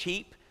were not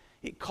cheap.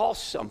 It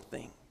cost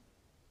something.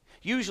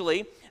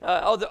 Usually,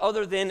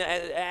 other than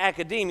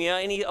academia,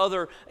 any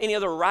other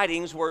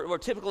writings were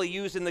typically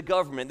used in the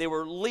government. They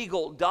were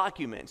legal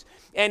documents.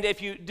 And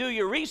if you do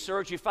your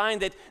research, you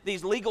find that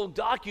these legal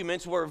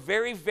documents were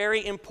very,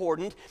 very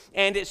important.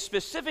 And it's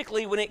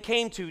specifically when it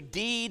came to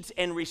deeds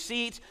and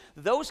receipts,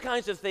 those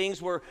kinds of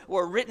things were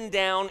written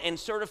down and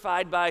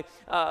certified by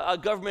a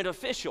government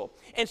official.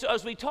 And so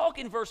as we talk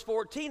in verse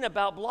 14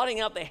 about blotting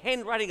out the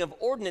handwriting of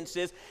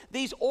ordinances,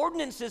 these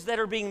ordinances that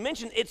are being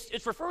mentioned,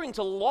 it's referring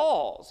to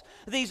laws.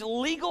 These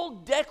legal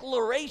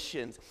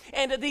declarations.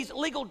 And these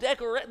legal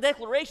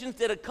declarations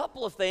did a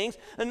couple of things.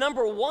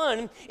 Number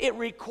one, it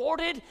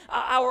recorded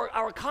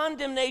our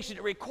condemnation.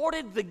 It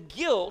recorded the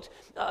guilt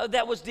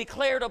that was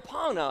declared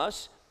upon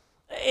us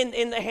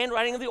in the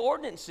handwriting of the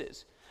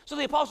ordinances. So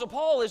the Apostle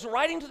Paul is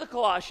writing to the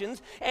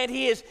Colossians, and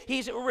he's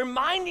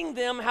reminding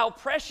them how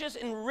precious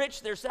and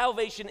rich their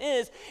salvation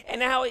is,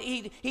 and how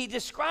he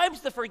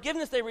describes the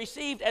forgiveness they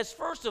received as,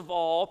 first of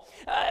all,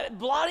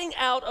 blotting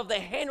out of the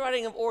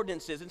handwriting of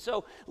ordinances. And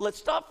so let's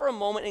stop for a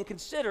moment and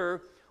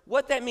consider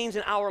what that means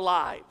in our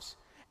lives.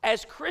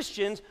 As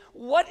Christians,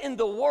 what in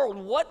the world,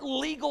 what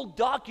legal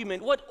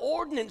document, what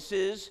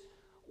ordinances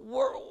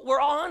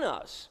were on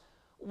us?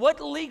 What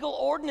legal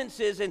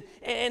ordinances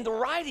and the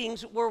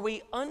writings were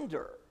we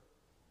under?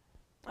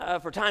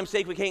 For time's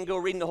sake, we can't go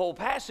reading the whole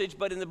passage,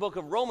 but in the book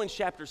of Romans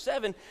chapter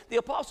 7, the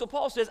Apostle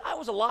Paul says, I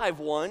was alive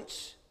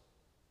once,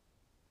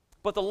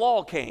 but the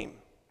law came.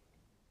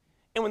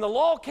 And when the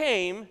law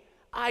came,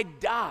 I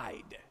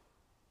died.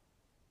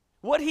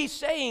 What he's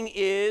saying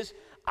is,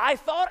 I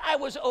thought I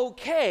was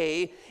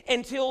okay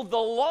until the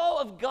law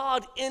of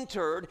God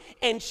entered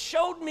and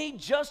showed me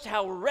just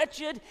how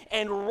wretched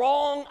and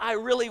wrong I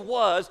really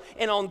was.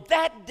 And on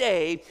that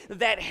day,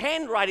 that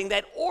handwriting,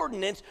 that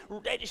ordinance,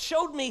 it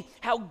showed me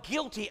how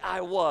guilty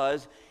I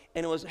was,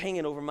 and it was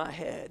hanging over my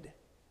head.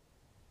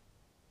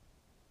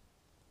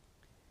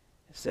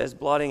 It says,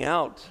 blotting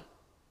out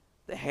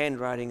the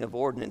handwriting of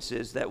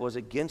ordinances that was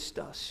against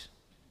us,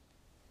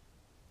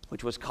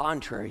 which was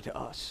contrary to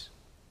us.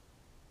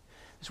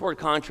 This word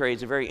contrary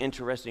is a very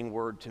interesting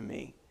word to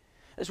me.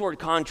 This word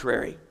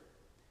contrary,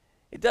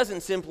 it doesn't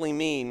simply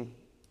mean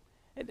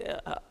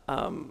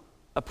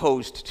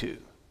opposed to.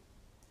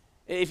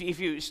 If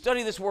you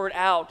study this word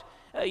out,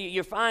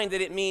 you find that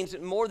it means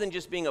more than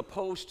just being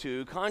opposed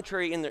to.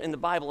 Contrary in the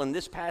Bible, in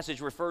this passage,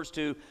 refers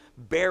to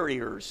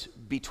barriers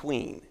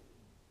between.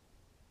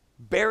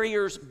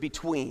 Barriers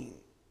between.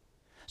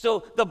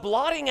 So the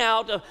blotting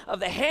out of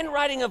the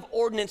handwriting of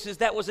ordinances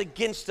that was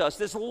against us,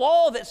 this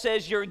law that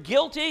says you're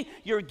guilty,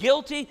 you're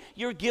guilty,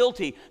 you're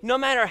guilty. No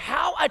matter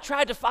how I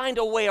tried to find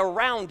a way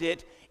around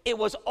it, it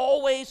was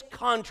always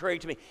contrary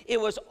to me.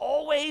 It was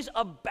always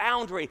a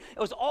boundary. It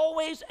was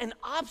always an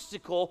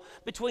obstacle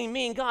between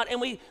me and God. And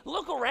we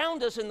look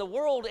around us in the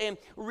world, and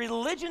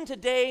religion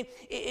today,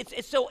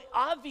 it's so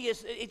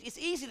obvious, it's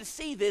easy to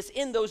see this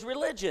in those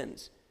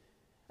religions.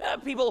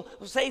 People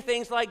say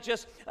things like,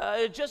 just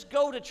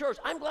go to church.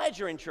 I'm glad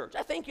you're in church.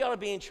 I think you ought to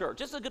be in church.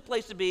 This is a good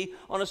place to be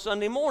on a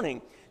Sunday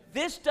morning.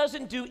 This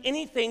doesn't do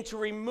anything to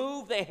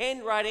remove the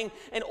handwriting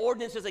and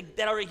ordinances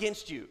that are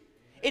against you.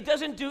 It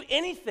doesn't do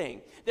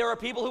anything. There are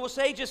people who will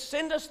say, just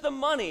send us the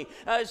money.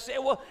 Say,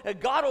 well,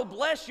 God will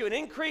bless you and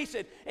increase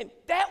it. And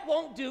that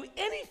won't do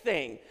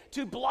anything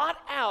to blot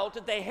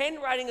out the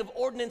handwriting of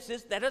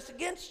ordinances that is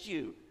against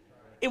you.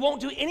 It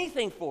won't do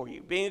anything for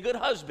you. Being a good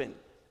husband,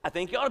 I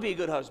think you ought to be a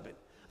good husband.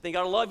 I think you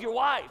ought to love your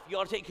wife. You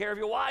ought to take care of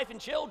your wife and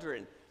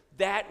children.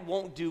 That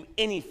won't do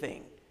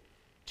anything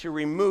to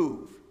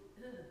remove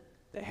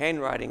the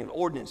handwriting of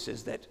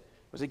ordinances that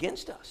was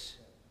against us.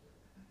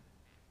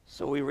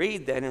 So we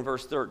read that in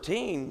verse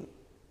 13,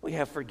 we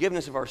have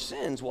forgiveness of our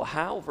sins. Well,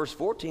 how? Verse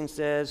 14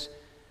 says,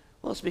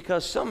 well, it's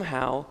because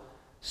somehow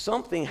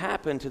something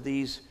happened to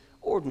these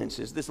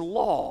ordinances, this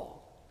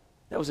law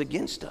that was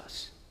against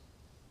us.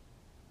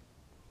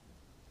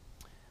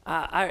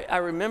 I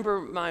remember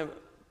my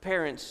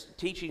parents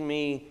teaching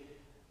me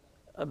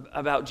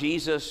about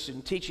Jesus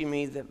and teaching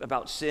me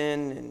about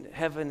sin and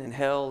heaven and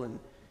hell and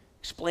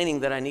explaining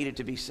that I needed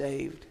to be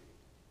saved.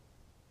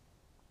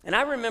 And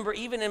I remember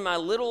even in my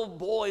little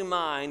boy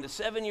mind,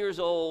 7 years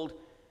old,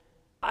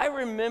 I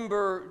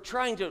remember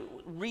trying to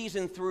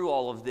reason through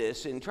all of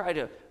this and try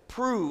to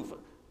prove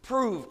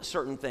prove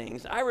certain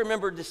things. I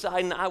remember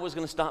deciding I was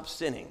going to stop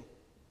sinning.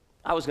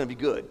 I was going to be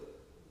good.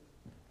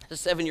 A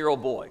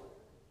 7-year-old boy.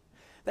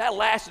 That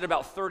lasted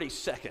about 30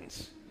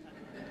 seconds.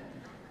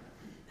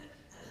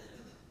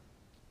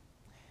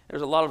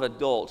 There's a lot of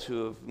adults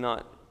who have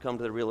not come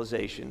to the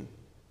realization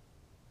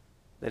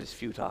that it's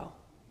futile.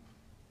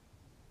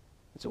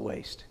 It's a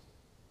waste.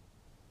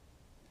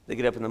 They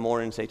get up in the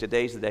morning and say,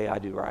 today's the day I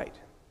do right.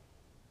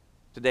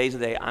 Today's the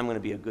day I'm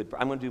going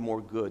to do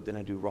more good than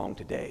I do wrong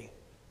today.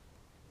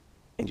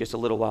 In just a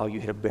little while, you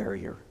hit a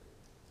barrier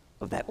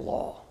of that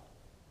law.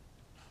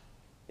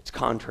 It's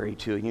contrary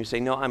to it. And you say,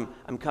 no,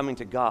 I'm coming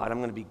to God. I'm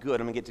going to be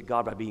good. I'm going to get to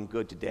God by being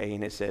good today.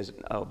 And it says,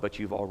 oh, but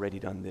you've already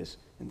done this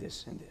and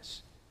this and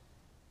this.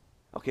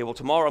 Okay, well,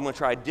 tomorrow I'm going to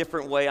try a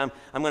different way. I'm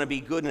going to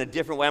be good in a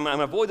different way. I'm going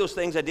to avoid those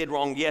things I did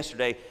wrong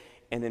yesterday.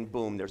 And then,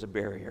 boom, there's a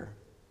barrier.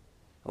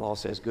 The law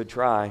says, good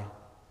try.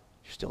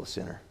 You're still a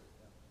sinner.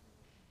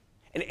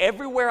 And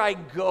everywhere I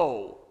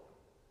go,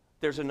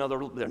 there's another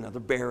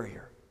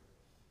barrier.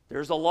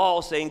 There's a law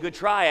saying, good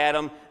try,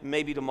 Adam,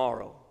 maybe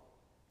tomorrow.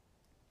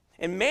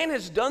 And man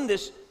has done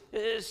this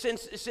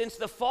since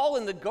the fall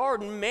in the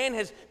garden. Man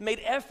has made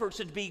efforts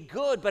to be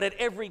good, but at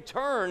every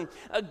turn,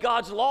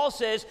 God's law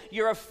says,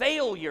 you're a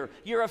failure,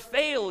 you're a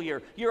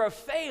failure, you're a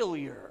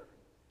failure.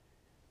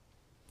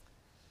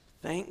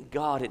 Thank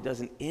God it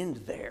doesn't end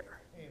there.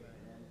 Amen.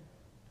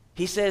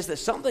 He says that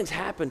something's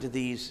happened to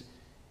these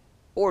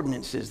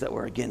ordinances that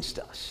were against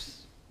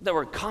us, that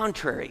were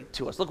contrary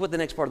to us. Look what the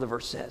next part of the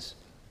verse says.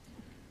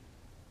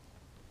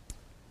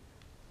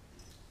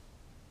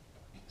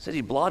 It says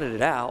he blotted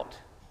it out.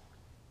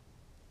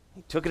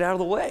 He took it out of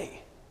the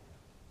way.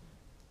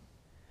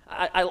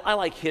 I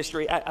like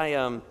history.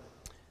 I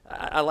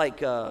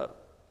like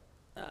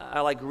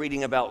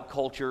reading about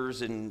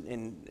cultures,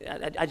 and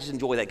I just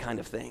enjoy that kind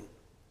of thing.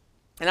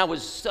 And I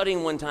was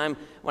studying one time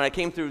when I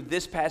came through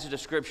this passage of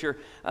Scripture.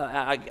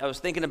 I was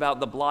thinking about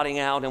the blotting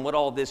out and what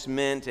all this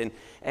meant. And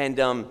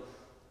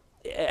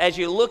as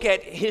you look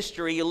at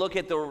history, you look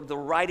at the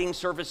writing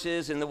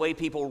surfaces and the way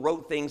people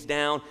wrote things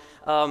down.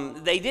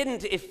 They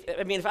didn't.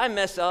 If I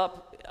mess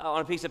up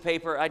on a piece of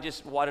paper, I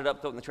just wad it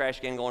up, throw it in the trash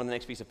can, go on to the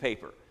next piece of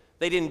paper.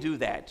 They didn't do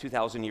that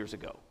 2,000 years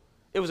ago.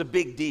 It was a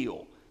big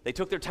deal. They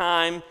took their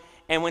time,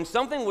 and when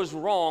something was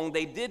wrong,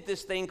 they did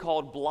this thing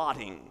called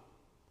blotting.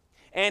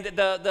 And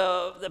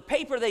the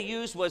paper they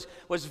used was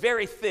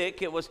very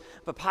thick. It was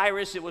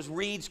papyrus. It was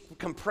reeds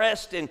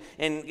compressed and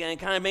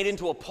kind of made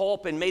into a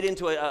pulp and made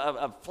into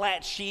a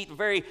flat sheet,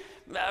 very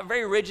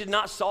rigid,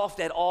 not soft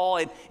at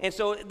all. And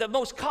so the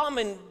most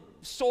common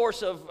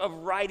source of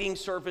writing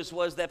surface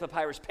was that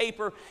papyrus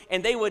paper,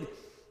 and they would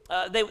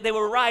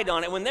write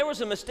on it. When there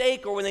was a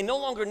mistake or when they no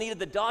longer needed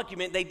the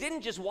document, they didn't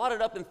just wad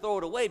it up and throw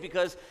it away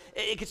because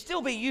it could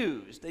still be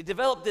used. They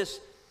developed this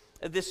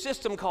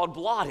system called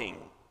blotting.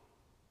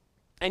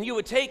 And you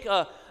would take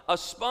a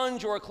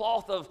sponge or a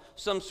cloth of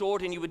some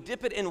sort, and you would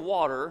dip it in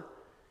water,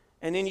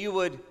 and then you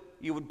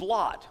would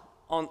blot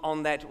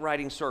on that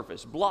writing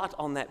surface, blot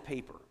on that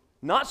paper.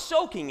 Not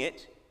soaking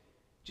it,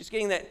 just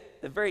getting the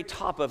very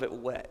top of it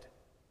wet.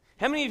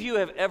 How many of you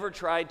have ever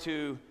tried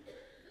to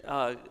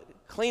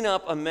clean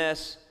up a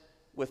mess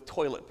with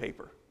toilet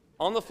paper?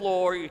 On the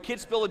floor, your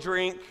kids spill a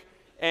drink,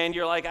 and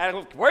you're like,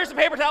 where's the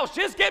paper towels?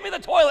 Just give me the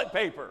toilet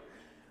paper.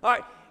 All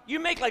right. You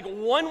make like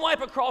one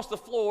wipe across the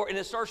floor and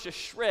it starts to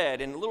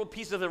shred and little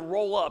pieces of it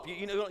roll up.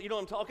 You know what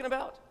I'm talking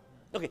about?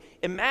 Okay,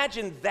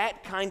 imagine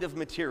that kind of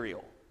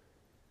material.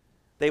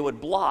 They would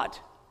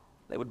blot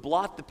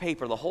the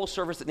paper, the whole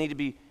surface that needed to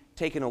be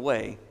taken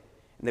away,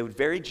 and they would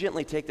very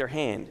gently take their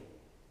hand,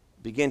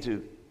 begin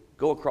to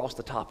go across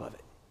the top of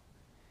it.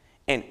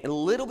 And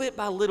little bit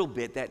by little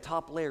bit, that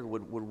top layer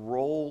would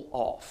roll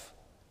off.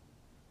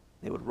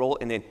 They would roll,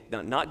 and then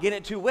not getting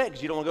it too wet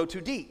because you don't want to go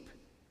too deep.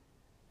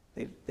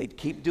 They'd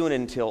keep doing it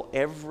until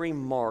every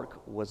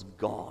mark was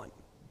gone.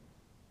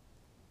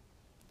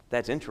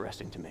 That's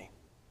interesting to me.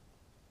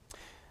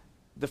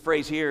 The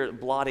phrase here,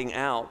 blotting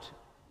out,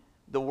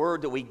 the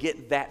word that we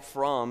get that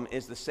from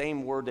is the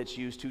same word that's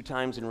used 2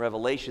 times in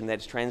Revelation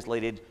that's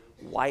translated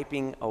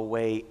wiping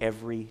away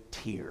every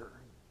tear.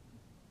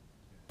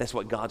 That's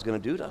what God's going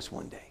to do to us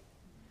one day.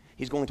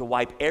 He's going to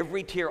wipe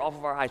every tear off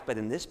of our eyes. But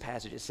in this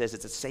passage, it says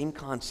it's the same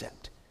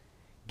concept.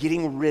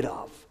 Getting rid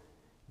of.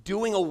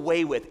 Doing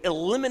away with,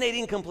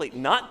 eliminating complete,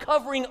 not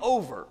covering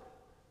over,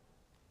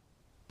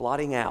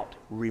 blotting out,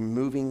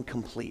 removing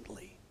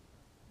completely.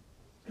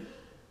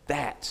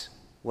 That's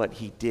what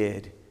he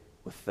did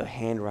with the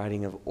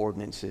handwriting of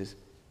ordinances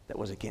that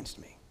was against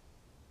me.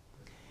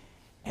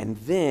 And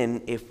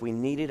then, if we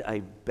needed a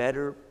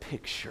better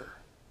picture,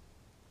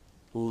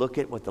 look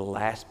at what the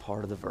last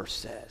part of the verse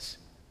says.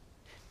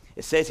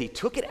 It says he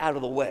took it out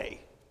of the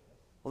way.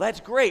 Well,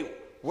 that's great.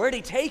 Where'd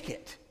he take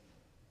it?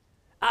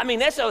 I mean,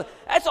 that's a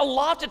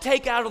lot to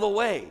take out of the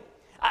way.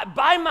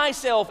 By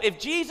myself, if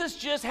Jesus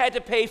just had to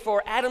pay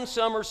for Adam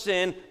Summers'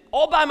 sin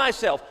all by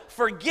myself,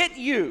 forget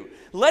you.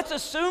 Let's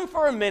assume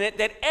for a minute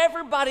that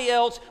everybody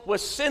else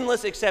was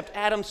sinless except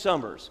Adam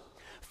Summers.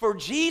 for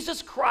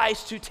Jesus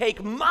Christ to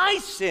take my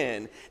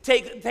sin,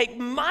 take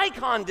my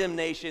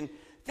condemnation,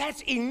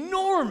 that's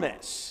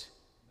enormous.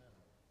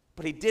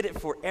 But he did it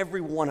for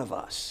every one of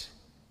us.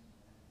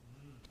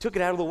 He took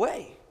it out of the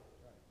way.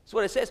 That's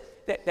what it says,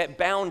 that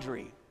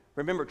boundary.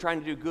 Remember, trying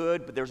to do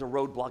good, but there's a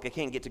roadblock. I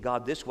can't get to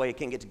God this way. I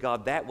can't get to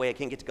God that way. I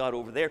can't get to God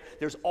over there.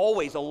 There's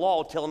always a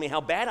law telling me how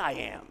bad I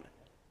am.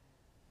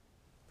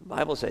 The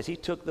Bible says he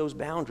took those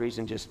boundaries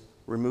and just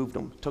removed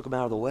them, took them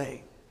out of the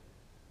way.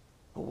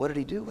 Well, what did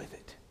he do with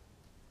it?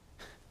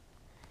 It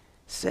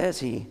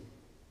says it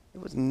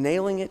was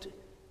nailing it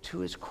to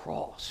his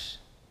cross.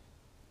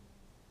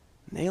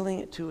 Nailing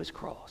it to his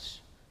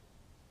cross.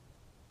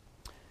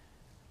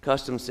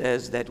 Custom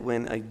says that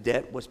when a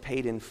debt was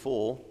paid in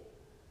full,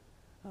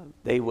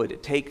 they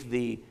would take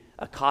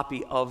a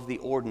copy of the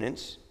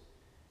ordinance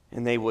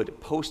and they would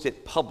post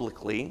it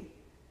publicly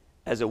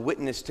as a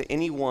witness to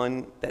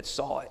anyone that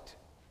saw it.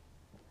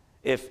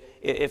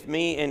 If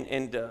me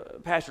and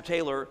Pastor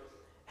Taylor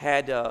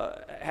had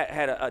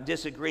a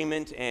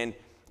disagreement and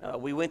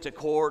we went to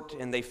court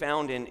and they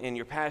found in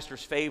your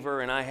pastor's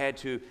favor and I had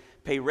to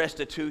pay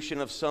restitution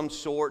of some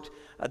sort,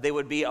 there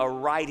would be a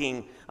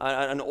writing,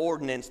 an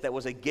ordinance that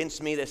was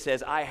against me that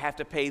says I have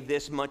to pay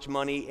this much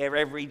money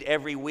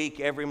every week,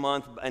 every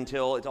month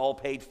until it's all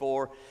paid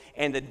for.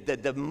 And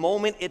the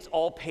moment it's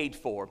all paid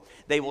for,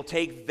 they will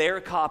take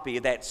their copy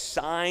of that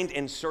signed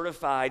and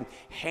certified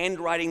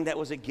handwriting that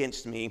was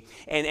against me,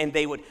 and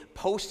they would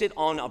post it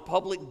on a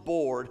public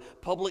board,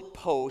 public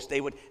post. They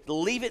would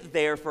leave it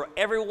there for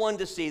everyone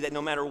to see that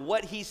no matter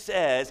what he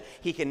says,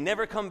 he can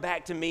never come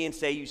back to me and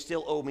say, you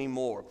still owe me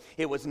more.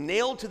 It was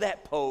nailed to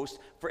that post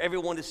for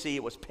everyone to see.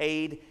 It was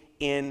paid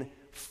in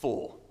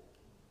full.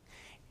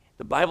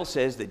 The Bible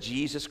says that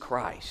Jesus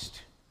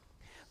Christ,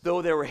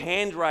 though there were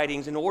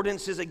handwritings and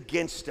ordinances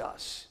against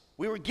us,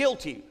 we were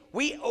guilty.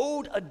 We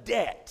owed a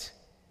debt.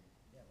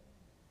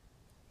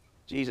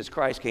 Jesus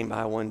Christ came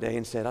by one day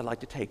and said, I'd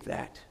like to take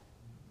that.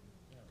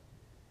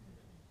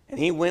 And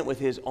he went with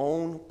his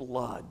own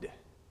blood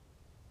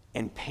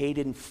and paid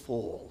in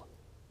full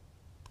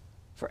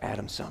for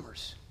Adam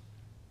Summers.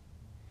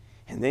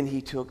 And then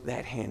he took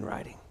that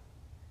handwriting.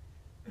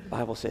 The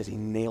Bible says he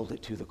nailed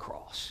it to the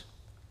cross.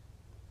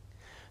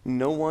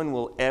 No one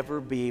will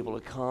ever be able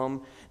to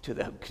come to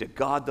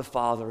God the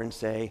Father and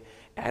say,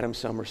 Adam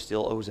Summers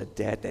still owes a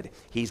debt that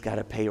he's got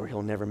to pay or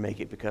he'll never make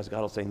it, because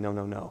God will say,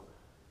 no.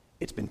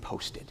 It's been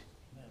posted.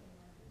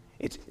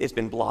 It's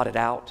been blotted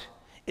out.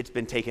 It's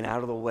been taken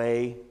out of the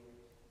way.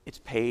 It's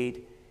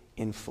paid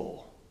in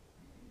full.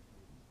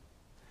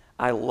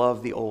 I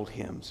love the old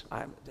hymns.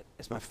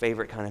 It's my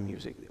favorite kind of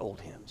music, the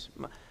old hymns.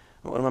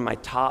 One of my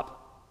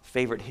top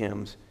favorite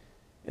hymns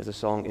is the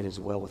song, It Is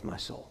Well With My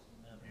Soul.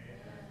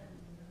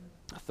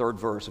 The third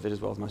verse of It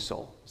Is Well With My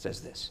Soul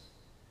says this: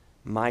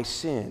 my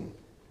sin,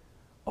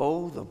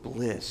 oh, the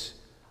bliss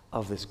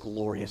of this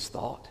glorious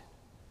thought.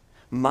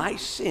 My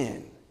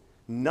sin,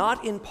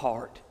 not in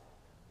part,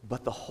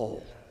 but the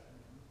whole,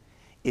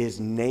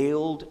 is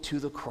nailed to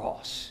the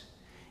cross,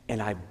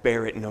 and I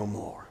bear it no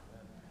more.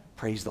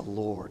 Praise the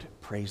Lord,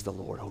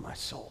 oh my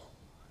soul.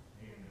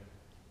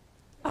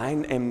 I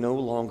am no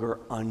longer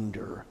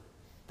under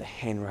the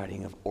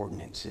handwriting of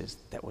ordinances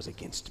that was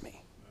against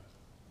me.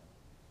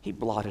 He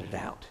blotted it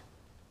out,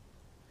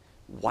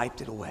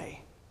 wiped it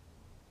away.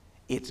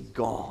 It's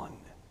gone.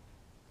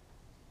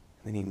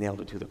 And then he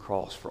nailed it to the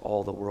cross for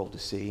all the world to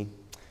see.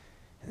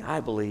 And I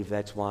believe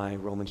that's why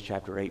Romans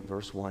chapter 8,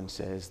 verse 1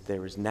 says,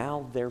 there is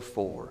now,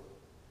 therefore,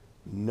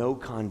 no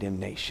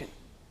condemnation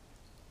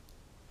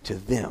to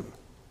them.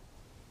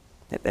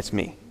 That's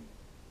me.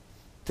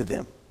 To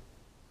them.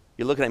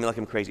 You're looking at me like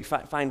I'm crazy.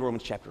 Find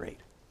Romans chapter 8.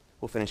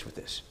 We'll finish with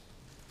this.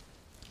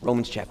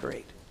 Romans chapter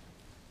 8.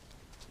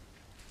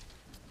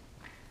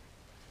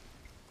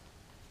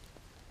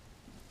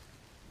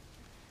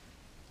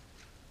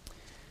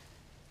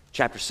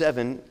 Chapter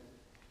 7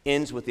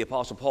 ends with the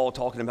Apostle Paul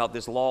talking about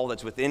this law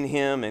that's within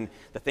him and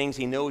the things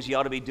he knows he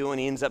ought to be doing,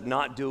 he ends up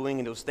not doing,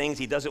 and those things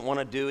he doesn't want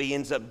to do, he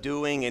ends up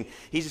doing. And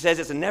he says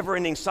it's a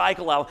never-ending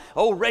cycle.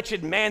 Oh,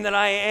 wretched man that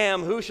I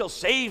am, who shall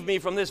save me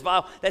from this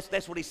vile?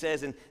 That's what he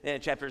says in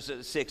chapters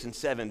 6 and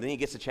 7. Then he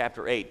gets to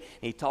chapter 8, and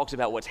he talks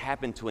about what's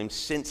happened to him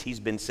since he's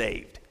been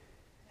saved.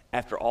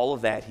 After all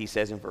of that, he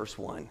says in verse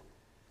 1,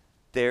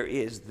 there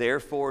is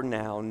therefore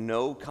now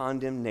no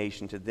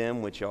condemnation to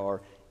them which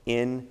are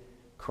in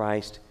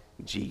Christ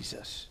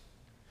Jesus,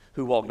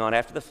 who walk not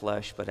after the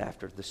flesh, but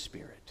after the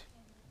Spirit.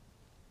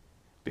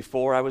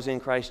 Before I was in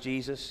Christ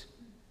Jesus,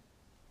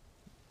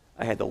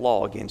 I had the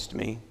law against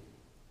me.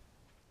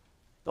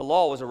 The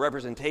law was a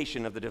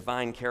representation of the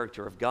divine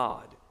character of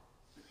God.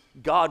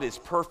 God is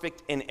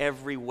perfect in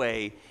every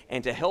way,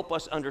 and to help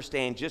us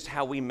understand just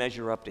how we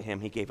measure up to him,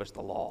 he gave us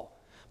the law.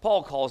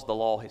 Paul calls the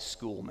law his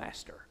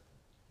schoolmaster.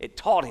 It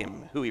taught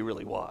him who he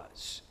really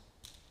was.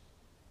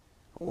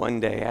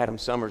 One day, Adam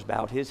Summers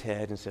bowed his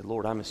head and said,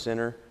 Lord, I'm a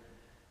sinner.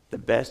 The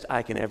best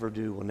I can ever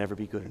do will never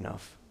be good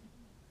enough.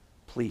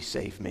 Please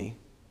save me.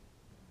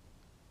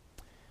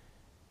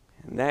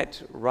 And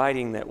that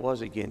writing that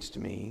was against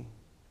me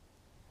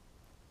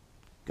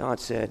God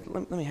said,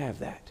 let me have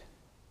that.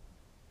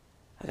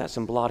 I got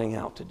some blotting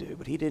out to do,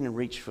 but he didn't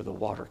reach for the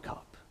water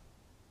cup.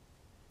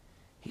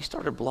 He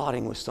started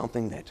blotting with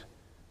something that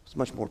was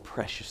much more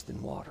precious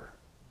than water.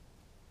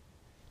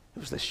 It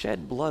was the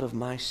shed blood of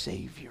my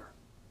Savior.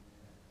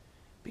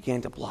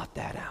 Began to blot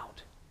that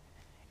out.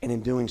 And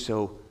in doing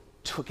so,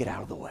 took it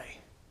out of the way.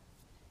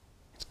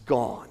 It's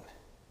gone.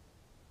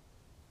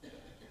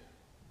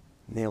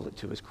 Nailed it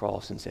to his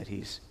cross and said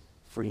he's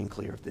free and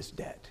clear of this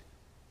debt.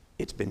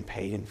 It's been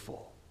paid in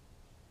full.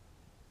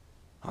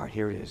 All right,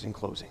 here it is in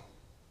closing.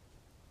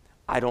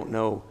 I don't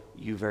know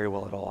you very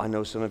well at all. I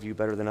know some of you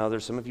better than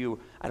others. Some of you,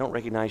 I don't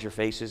recognize your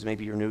faces.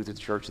 Maybe you're new to the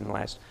church in the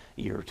last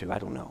year or two. I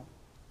don't know.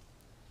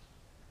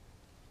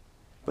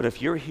 But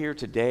if you're here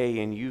today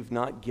and you've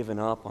not given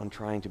up on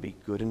trying to be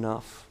good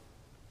enough,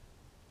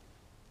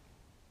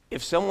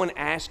 if someone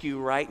asks you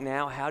right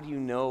now, how do you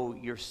know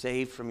you're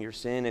saved from your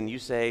sin? And you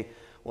say,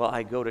 well,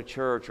 I go to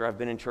church, or I've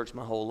been in church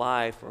my whole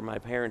life, or my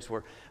parents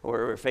were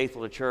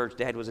faithful to church,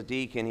 Dad was a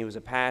deacon, he was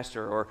a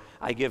pastor, or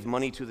I give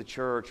money to the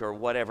church, or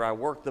whatever, I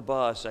work the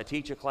bus, I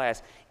teach a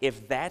class.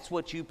 If that's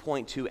what you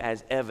point to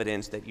as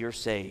evidence that you're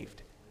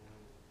saved,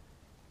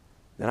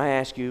 then I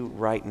ask you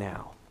right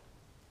now,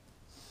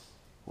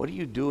 what are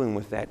you doing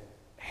with that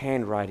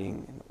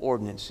handwriting and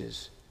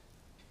ordinances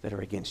that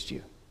are against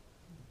you?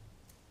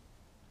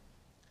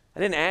 I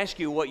didn't ask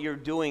you what you're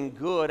doing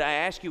good. I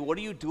asked you, what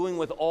are you doing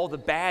with all the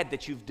bad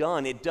that you've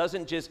done? It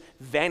doesn't just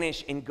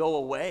vanish and go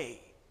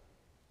away.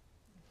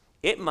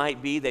 It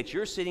might be that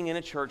you're sitting in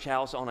a church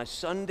house on a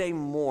Sunday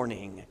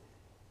morning,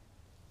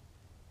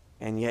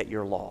 and yet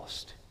you're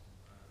lost.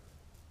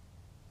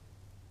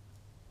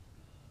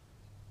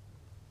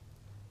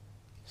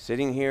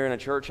 Sitting here in a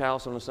church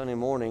house on a Sunday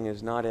morning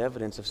is not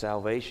evidence of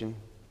salvation.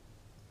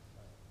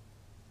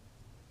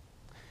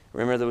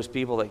 Remember, there was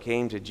people that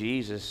came to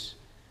Jesus.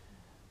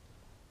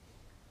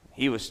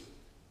 He was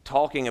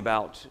talking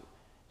about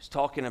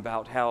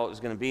how it was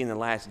going to be in the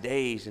last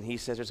days, and he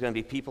says there's going to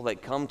be people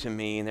that come to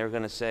me, and they're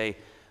going to say,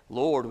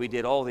 Lord, we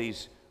did all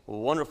these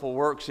wonderful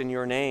works in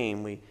your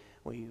name.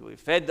 We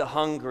fed the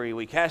hungry.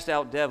 We cast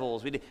out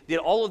devils. We did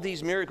all of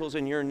these miracles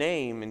in your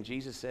name. And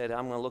Jesus said,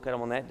 I'm going to look at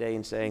them on that day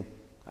and say,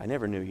 I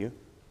never knew you.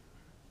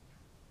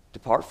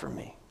 Depart from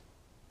me.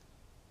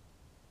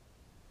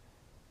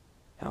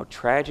 How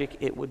tragic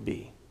it would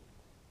be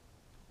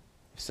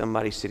if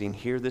somebody sitting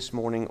here this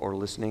morning or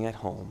listening at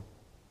home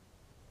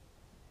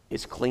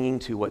is clinging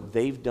to what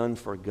they've done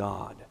for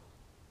God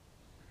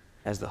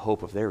as the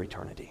hope of their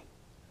eternity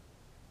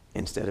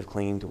instead of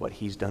clinging to what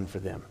he's done for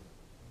them.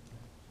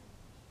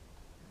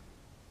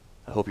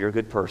 I hope you're a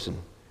good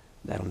person.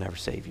 That'll never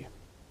save you.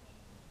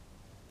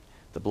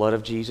 The blood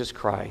of Jesus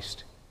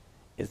Christ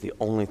is the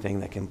only thing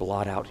that can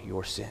blot out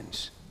your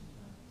sins.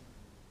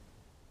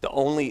 The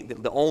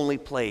only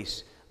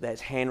place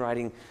that's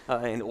handwriting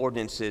and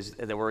ordinances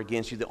that were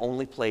against you, the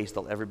only place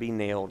they'll ever be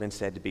nailed and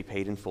said to be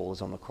paid in full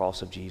is on the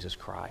cross of Jesus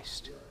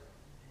Christ.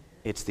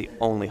 It's the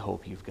only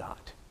hope you've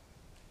got.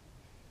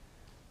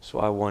 So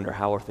I wonder,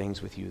 how are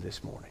things with you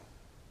this morning?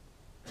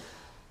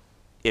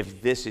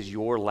 If this is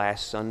your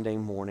last Sunday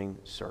morning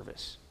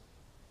service,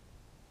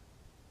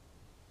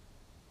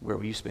 where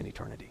will you spend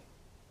eternity?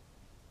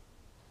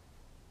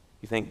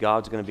 You think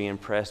God's going to be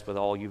impressed with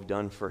all you've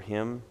done for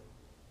him?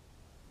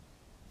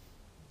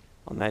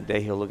 On that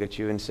day, he'll look at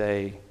you and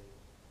say,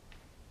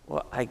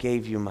 well, I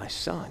gave you my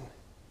son.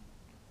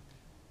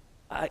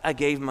 I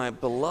gave my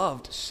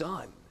beloved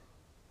son.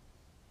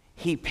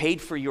 He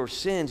paid for your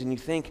sins, and you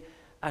think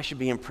I should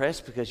be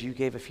impressed because you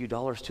gave a few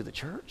dollars to the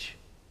church?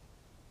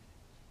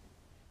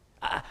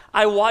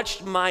 I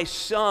watched my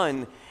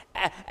son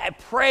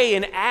pray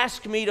and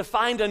ask me to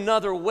find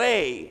another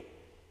way,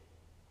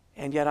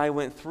 and yet I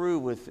went through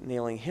with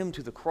nailing him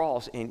to the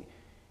cross, and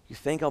you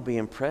think I'll be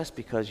impressed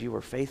because you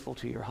were faithful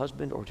to your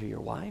husband or to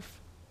your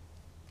wife?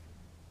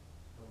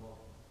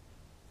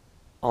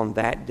 On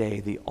that day,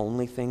 the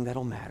only thing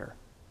that'll matter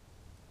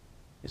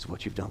is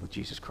what you've done with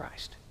Jesus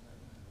Christ.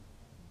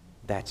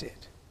 That's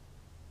it.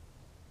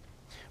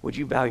 Would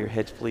you bow your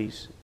heads, please?